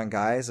 guys on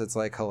guys. It's,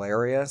 like,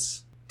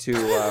 hilarious to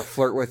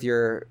flirt with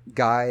your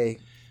guy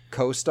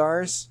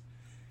co-stars.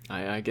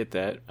 I get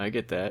that.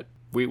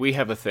 We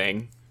have a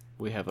thing.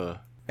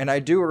 And I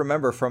do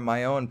remember from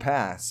my own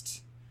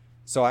past,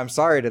 so I'm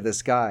sorry to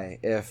this guy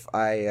if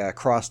I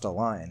crossed a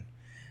line.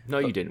 No,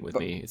 you didn't with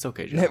me. It's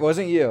okay, John. It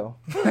wasn't you.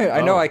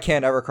 I know I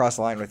can't ever cross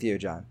a line with you,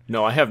 John.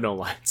 No, I have no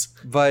lines.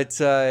 But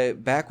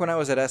back when I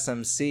was at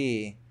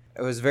SMC,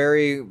 it was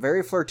very,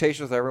 very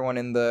flirtatious with everyone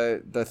in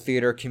the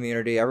theater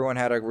community. Everyone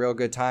had a real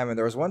good time. And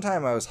there was one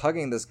time I was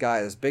hugging this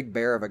guy, this big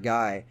bear of a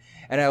guy,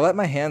 and I let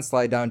my hand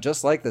slide down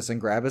just like this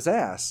and grab his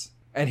ass.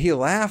 And he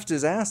laughed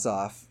his ass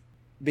off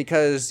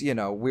because, you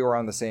know, we were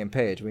on the same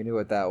page. We knew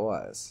what that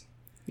was.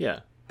 Yeah.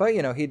 But,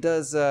 you know, he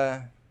does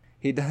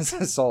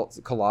assault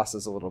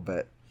Colossus a little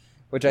bit.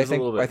 Which I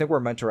think we're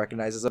meant to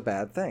recognize as a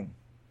bad thing.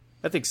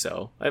 I think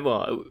so.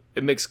 Well,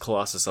 it makes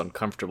Colossus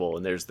uncomfortable,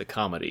 and there's the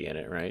comedy in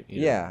it, right?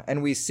 Yeah,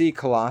 and we see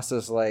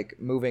Colossus, like,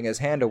 moving his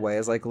hand away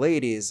as, like,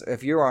 ladies,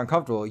 if you're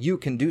uncomfortable, you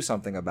can do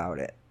something about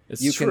it.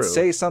 You can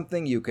say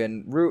something. You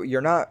can.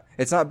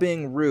 It's not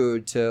being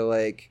rude to,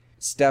 like,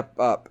 step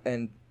up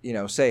and, you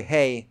know, say,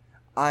 "Hey,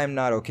 I'm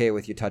not okay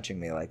with you touching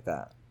me like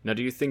that." Now,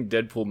 do you think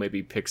Deadpool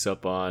maybe picks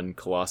up on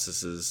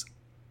Colossus's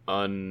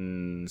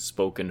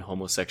unspoken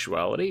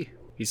homosexuality?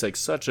 He's like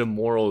such a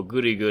moral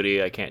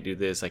goody-goody, I can't do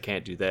this, I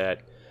can't do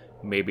that.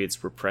 Maybe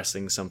it's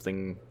repressing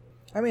something.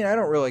 I mean, I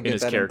don't really get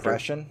that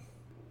impression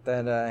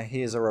that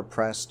he is a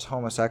repressed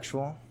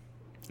homosexual.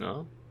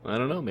 No, I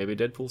don't know. Maybe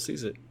Deadpool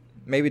sees it.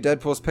 Maybe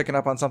Deadpool's picking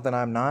up on something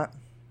I'm not.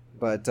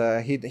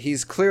 But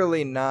he's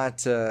clearly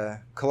not...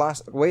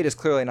 Wade is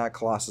clearly not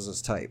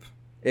Colossus's type,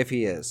 if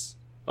he is.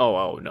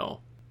 Oh,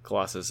 no.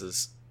 Colossus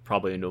is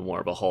probably into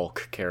more of a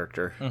Hulk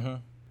character. Mm-hmm.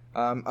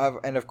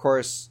 And of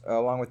course,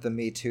 along with the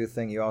Me Too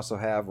thing, you also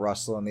have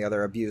Russell and the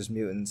other abused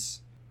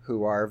mutants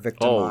who are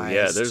victimized. Oh,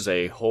 yeah, there's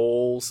a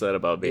whole set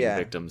about being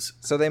victims.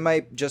 So they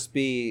might just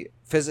be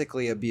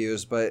physically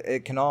abused, but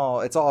it's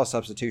all a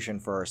substitution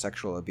for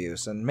sexual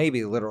abuse, and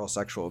maybe literal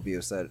sexual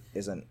abuse that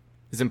isn't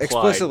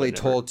explicitly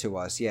told to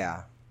us,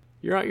 yeah.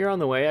 You're on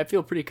the way. I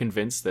feel pretty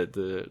convinced that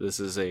this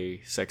is a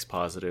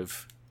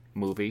sex-positive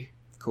movie.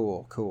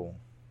 Cool.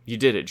 You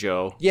did it,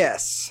 Joe.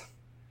 Yes.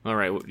 All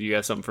right, do you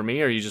have something for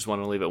me, or you just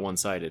want to leave it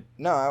one-sided?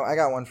 No, I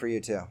got one for you,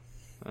 too.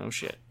 Oh,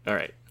 shit. All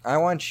right. I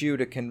want you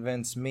to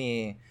convince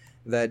me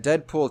that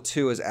Deadpool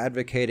 2 is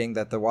advocating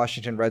that the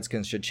Washington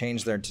Redskins should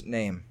change their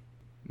name.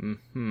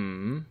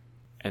 Mm-hmm.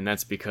 And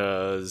that's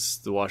because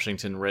the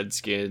Washington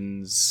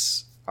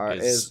Redskins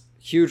is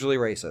hugely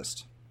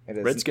racist.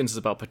 Redskins is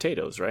about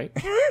potatoes, right?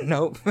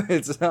 Nope,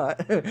 it's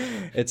not.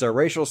 It's a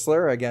racial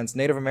slur against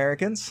Native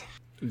Americans.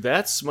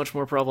 That's much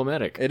more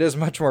problematic. It is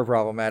much more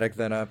problematic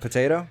than a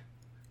potato.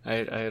 I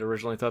had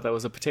originally thought that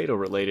was a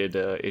potato-related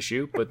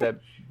issue, but that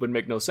would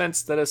make no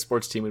sense that a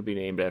sports team would be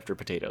named after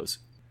potatoes.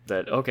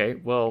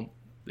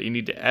 You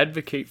need to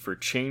advocate for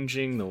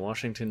changing the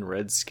Washington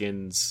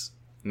Redskins,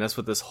 and that's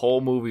what this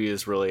whole movie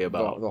is really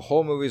about. The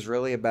whole movie is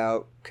really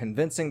about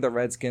convincing the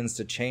Redskins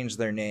to change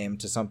their name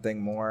to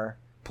something more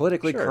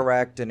politically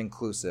correct and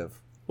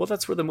inclusive. Well,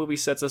 that's where the movie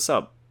sets us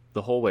up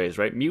the whole ways,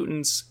 right?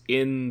 Mutants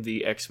in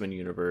the X-Men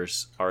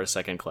universe are a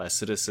second-class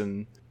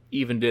citizen.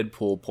 Even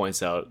Deadpool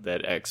points out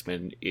that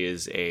X-Men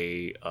is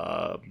a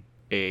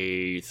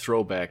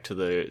throwback to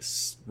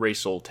the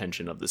racial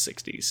tension of the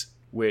 60s,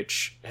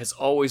 which has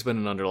always been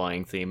an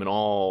underlying theme in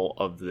all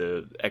of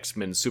the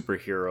X-Men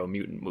superhero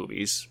mutant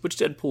movies, which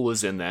Deadpool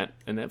is in that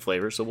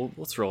flavor, so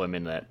we'll throw him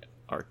in that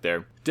arc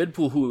there.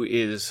 Deadpool, who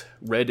is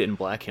red and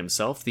black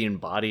himself, the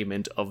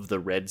embodiment of the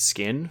red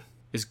skin,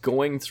 is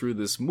going through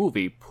this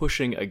movie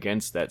pushing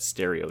against that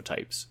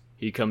stereotypes.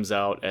 He comes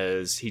out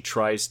as he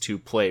tries to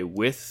play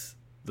with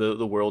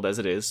the world as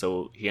it is.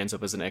 So he ends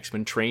up as an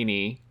X-Men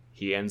trainee.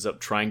 He ends up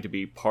trying to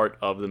be part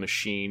of the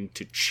machine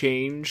to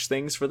change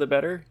things for the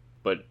better,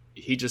 but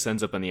he just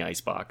ends up in the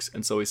icebox.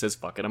 And so he says,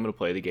 fuck it, I'm going to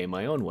play the game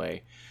my own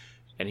way.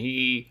 And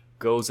he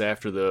goes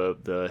after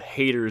the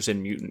haters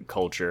in mutant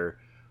culture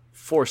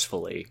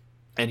forcefully.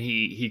 And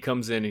he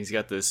comes in, he's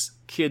got this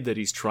kid that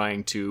he's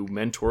trying to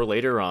mentor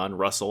later on,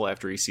 Russell,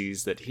 after he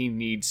sees that he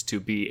needs to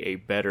be a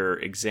better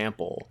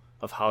example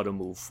of how to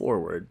move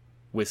forward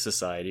with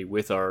society,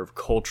 with our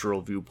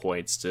cultural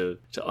viewpoints, to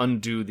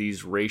undo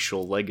these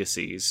racial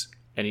legacies.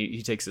 And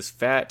he takes this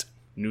fat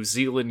New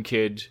Zealand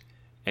kid,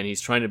 and he's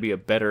trying to be a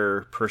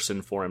better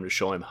person for him, to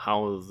show him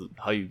how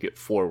you get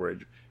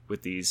forward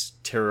with these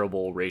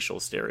terrible racial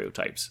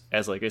stereotypes,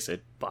 as, like I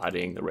said,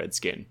 bodying the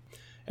redskin.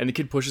 And the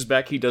kid pushes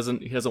back. He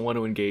doesn't want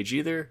to engage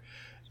either,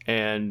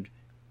 and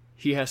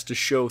he has to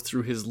show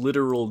through his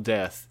literal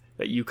death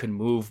that you can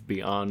move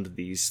beyond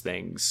these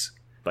things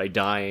by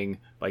dying,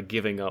 by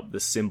giving up the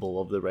symbol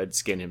of the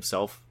redskin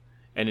himself.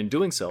 And in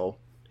doing so,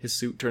 his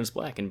suit turns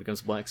black and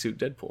becomes Black Suit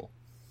Deadpool.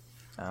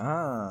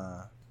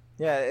 Ah.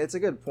 Yeah, it's a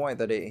good point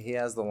that he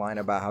has the line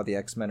about how the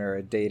X-Men are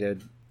a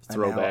dated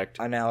throwback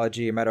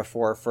analogy,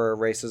 metaphor for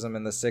racism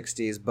in the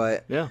 60s.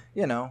 But, yeah,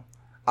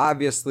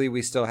 obviously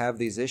we still have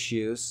these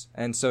issues.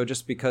 And so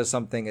just because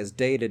something is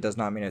dated does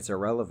not mean it's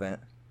irrelevant.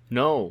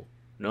 No.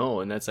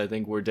 And that's, I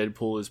think, where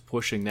Deadpool is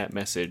pushing that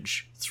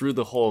message through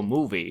the whole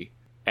movie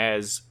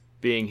as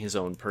being his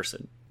own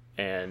person.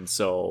 And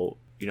so,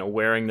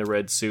 wearing the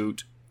red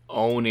suit,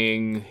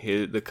 owning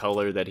the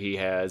color that he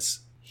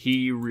has,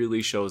 he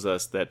really shows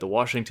us that the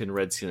Washington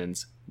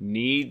Redskins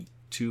need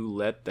to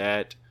let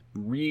that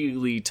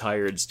really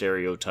tired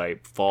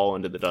stereotype fall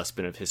into the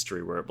dustbin of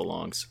history where it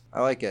belongs.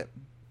 I like it.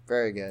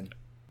 Very good.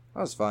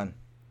 That was fun.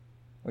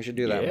 We should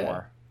do that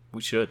more.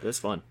 We should. That's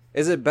fun.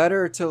 Is it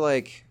better to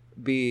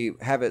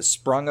have it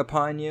sprung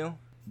upon you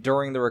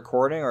during the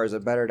recording, or is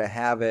it better to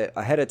have it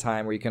ahead of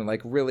time where you can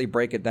really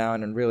break it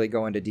down and really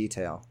go into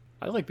detail?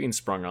 I like being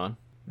sprung on.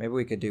 Maybe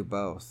we could do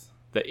both.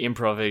 The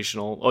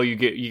improvisational. Oh, you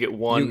get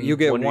one. You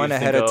get one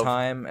ahead of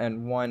time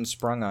and one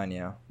sprung on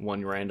you.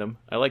 One random.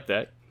 I like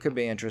that. Could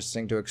be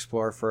interesting to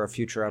explore for a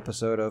future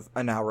episode of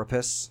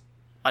Analropist.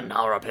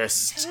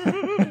 Analropist.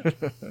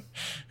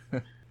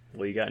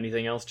 Well, you got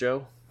anything else,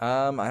 Joe?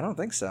 I don't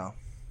think so.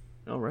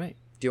 All right.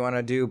 Do you want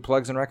to do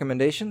plugs and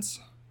recommendations?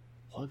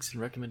 Plugs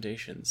and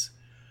recommendations.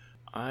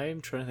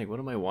 I'm trying to think. What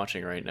am I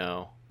watching right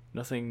now?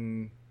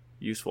 Nothing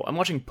useful. I'm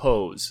watching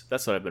Pose.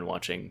 That's what I've been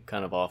watching,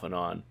 kind of off and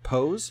on.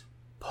 Pose?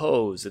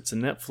 Pose. It's a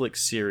Netflix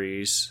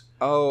series.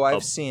 Oh,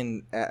 I've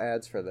seen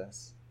ads for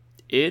this.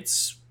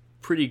 It's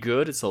pretty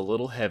good. It's a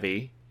little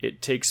heavy.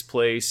 It takes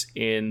place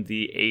in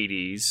the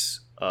 80s,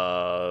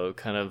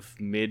 kind of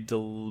mid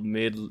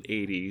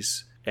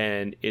 80s,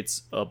 and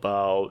it's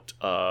about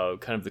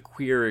kind of the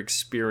queer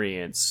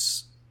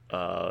experience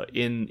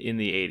in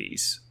the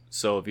 80s.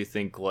 So if you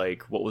think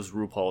what was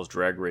RuPaul's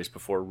Drag Race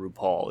before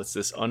RuPaul, it's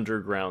this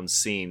underground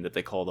scene that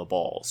they call the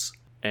balls.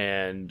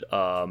 And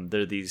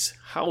there are these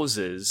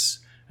houses,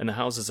 and the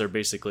houses are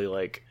basically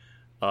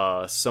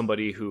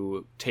somebody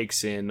who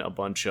takes in a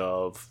bunch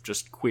of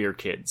just queer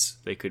kids.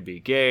 They could be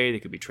gay, they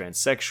could be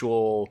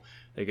transsexual,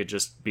 they could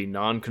just be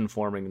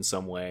non-conforming in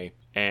some way.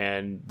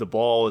 And the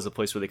ball is a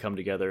place where they come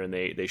together and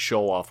they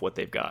show off what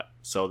they've got.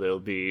 So they'll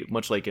be,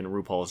 much like in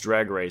RuPaul's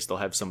Drag Race, they'll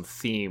have some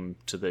theme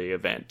to the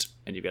event,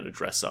 and you've got to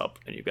dress up,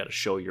 and you've got to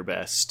show your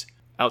best.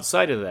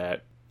 Outside of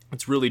that,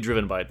 it's really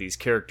driven by these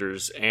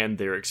characters and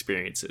their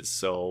experiences.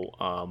 So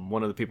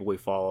one of the people we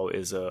follow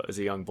is a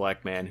young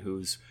black man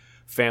whose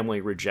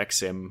family rejects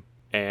him,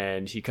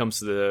 and he comes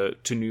to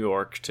New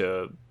York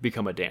to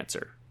become a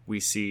dancer. We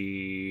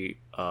see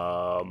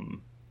a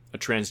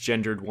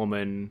transgendered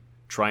woman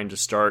trying to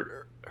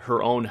start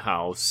her own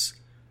house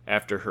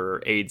after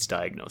her AIDS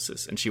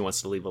diagnosis, and she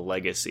wants to leave a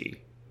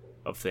legacy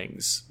of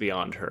things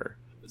beyond her.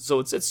 So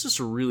it's just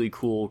a really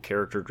cool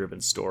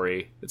character-driven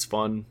story. It's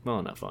fun.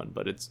 Well, not fun,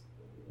 but it's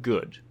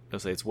good. I'll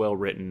say it's well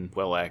written,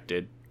 well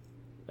acted,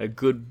 a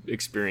good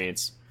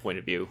experience point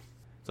of view.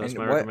 So that's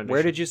my recommendation.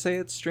 Where did you say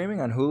it's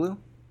streaming? On Hulu?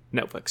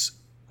 Netflix.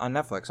 On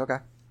Netflix, okay.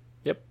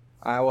 Yep.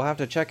 I will have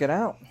to check it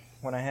out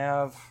when I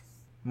have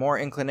more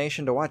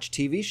inclination to watch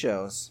TV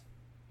shows.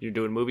 You're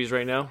doing movies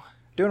right now?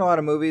 Doing a lot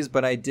of movies,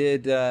 but I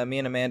did, me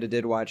and Amanda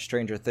did watch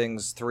Stranger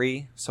Things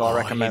 3, so I'll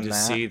recommend that. I need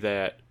to see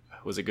that.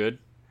 Was it good?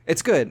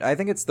 It's good. I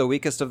think it's the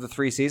weakest of the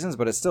 3 seasons,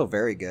 but it's still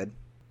very good.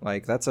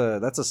 That's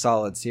a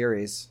solid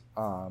series.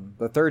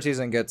 The 3rd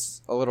season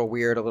gets a little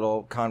weird, a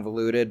little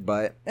convoluted,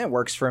 but it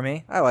works for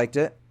me. I liked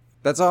it.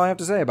 That's all I have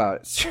to say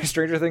about it.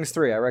 Stranger Things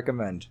 3, I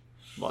recommend.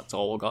 That's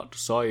all I got to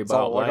say about that. That's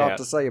all I got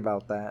to say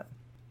about that.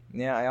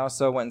 Yeah, I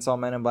also went and saw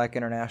Men in Black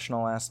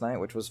International last night,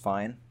 which was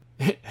fine.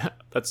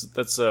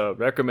 That's a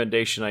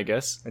recommendation, I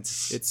guess.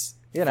 It's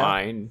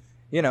fine.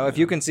 If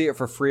you can see it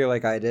for free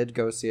like I did,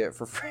 go see it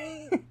for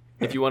free.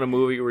 If you want a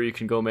movie where you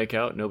can go make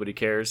out, nobody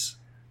cares.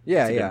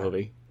 Yeah, it's a good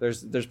movie.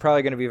 There's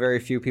probably going to be very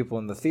few people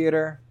in the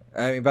theater.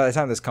 I mean, by the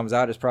time this comes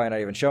out, it's probably not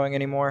even showing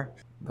anymore.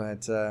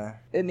 But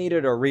it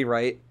needed a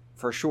rewrite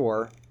for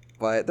sure.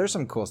 but there's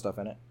some cool stuff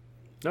in it.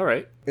 All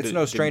right. It's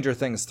no Stranger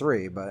Things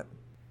 3, but...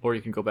 Or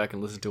you can go back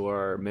and listen to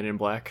our Men in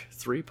Black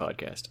 3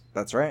 podcast.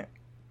 That's right.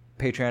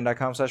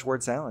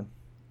 Patreon.com/wordsalad.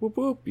 Whoop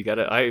whoop.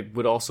 I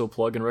would also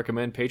plug and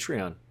recommend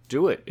Patreon.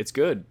 Do it. It's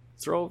good.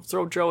 Throw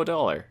Joe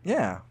 $1.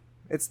 Yeah.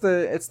 It's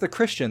the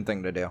Christian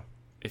thing to do.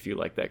 If you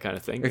like that kind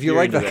of thing. If you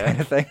like that kind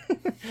of thing.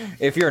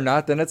 If you're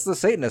not, then it's the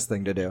Satanist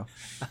thing to do.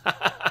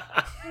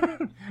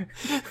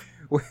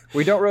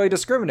 We don't really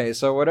discriminate,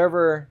 so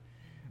whatever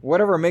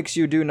makes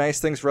you do nice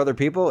things for other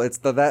people, it's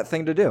that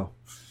thing to do.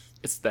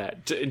 It's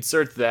that. To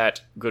insert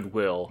that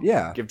goodwill.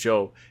 Yeah. Give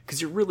Joe,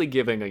 because you're really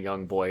giving a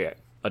young boy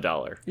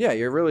 $1. Yeah,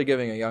 you're really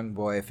giving a young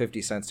boy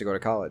 50 cents to go to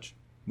college.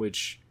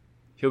 Which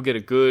he'll get a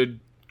good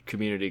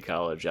community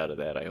college out of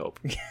that, I hope.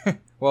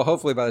 Well,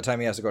 hopefully by the time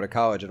he has to go to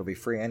college, it'll be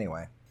free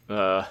anyway.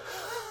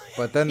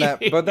 But then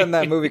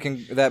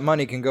that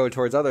money can go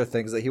towards other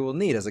things that he will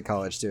need as a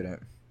college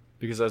student.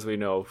 Because as we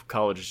know,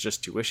 college is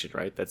just tuition,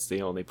 right? That's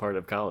the only part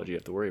of college you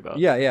have to worry about.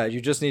 Yeah, you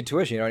just need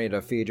tuition. You don't need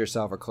to feed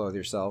yourself or clothe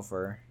yourself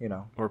or,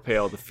 or pay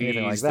all the fees,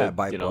 like that,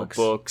 buy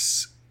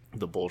books,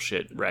 the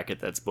bullshit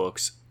racket that's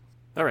books.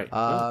 All right.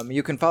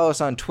 You can follow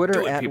us on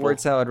Twitter at Word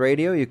Salad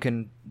Radio. You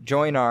can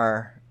join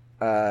our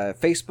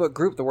Facebook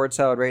group, the Word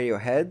Salad Radio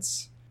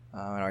Heads,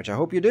 which I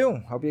hope you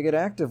do. Hope you get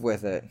active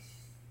with it.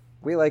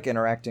 We like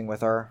interacting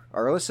with our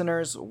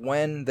listeners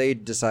when they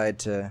decide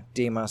to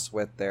deem us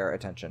with their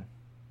attention.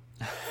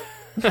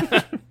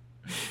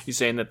 You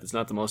saying that it's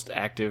not the most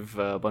active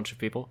bunch of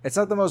people? It's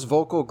not the most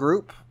vocal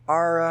group,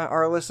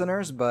 our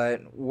listeners,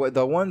 but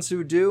the ones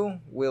who do,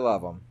 we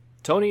love them.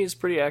 Tony is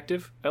pretty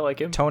active. I like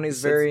him.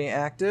 Tony's very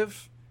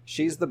active.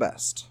 She's the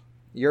best.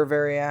 You're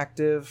very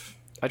active.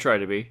 I try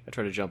to be. I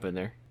try to jump in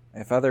there.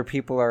 If other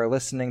people are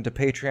listening to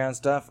Patreon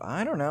stuff,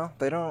 I don't know.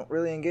 They don't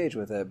really engage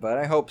with it, but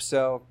I hope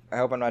so. I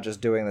hope I'm not just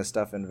doing this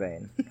stuff in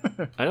vain.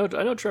 I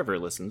know Trevor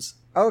listens.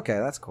 Okay,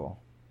 that's cool.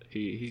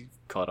 He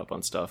caught up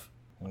on stuff.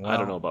 Well, I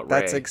don't know about Ray.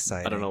 That's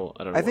exciting. I don't know.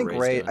 I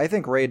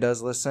think Ray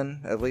does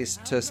listen, at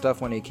least to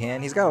stuff when he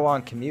can. He's got a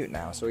long commute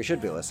now, so he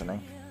should be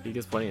listening. He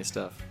gets plenty of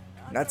stuff.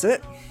 That's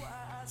it.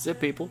 That's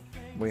it, people.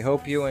 We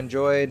hope you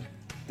enjoyed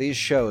these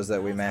shows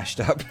that we mashed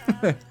up.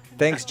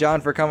 Thanks, John,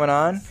 for coming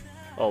on.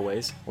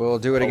 Always. We'll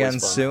do it again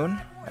soon.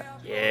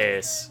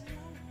 Yes.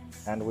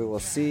 And we will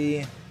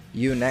see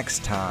you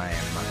next time.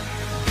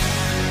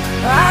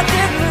 I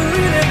didn't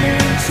really mean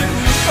to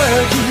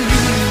hurt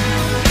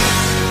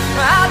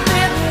you.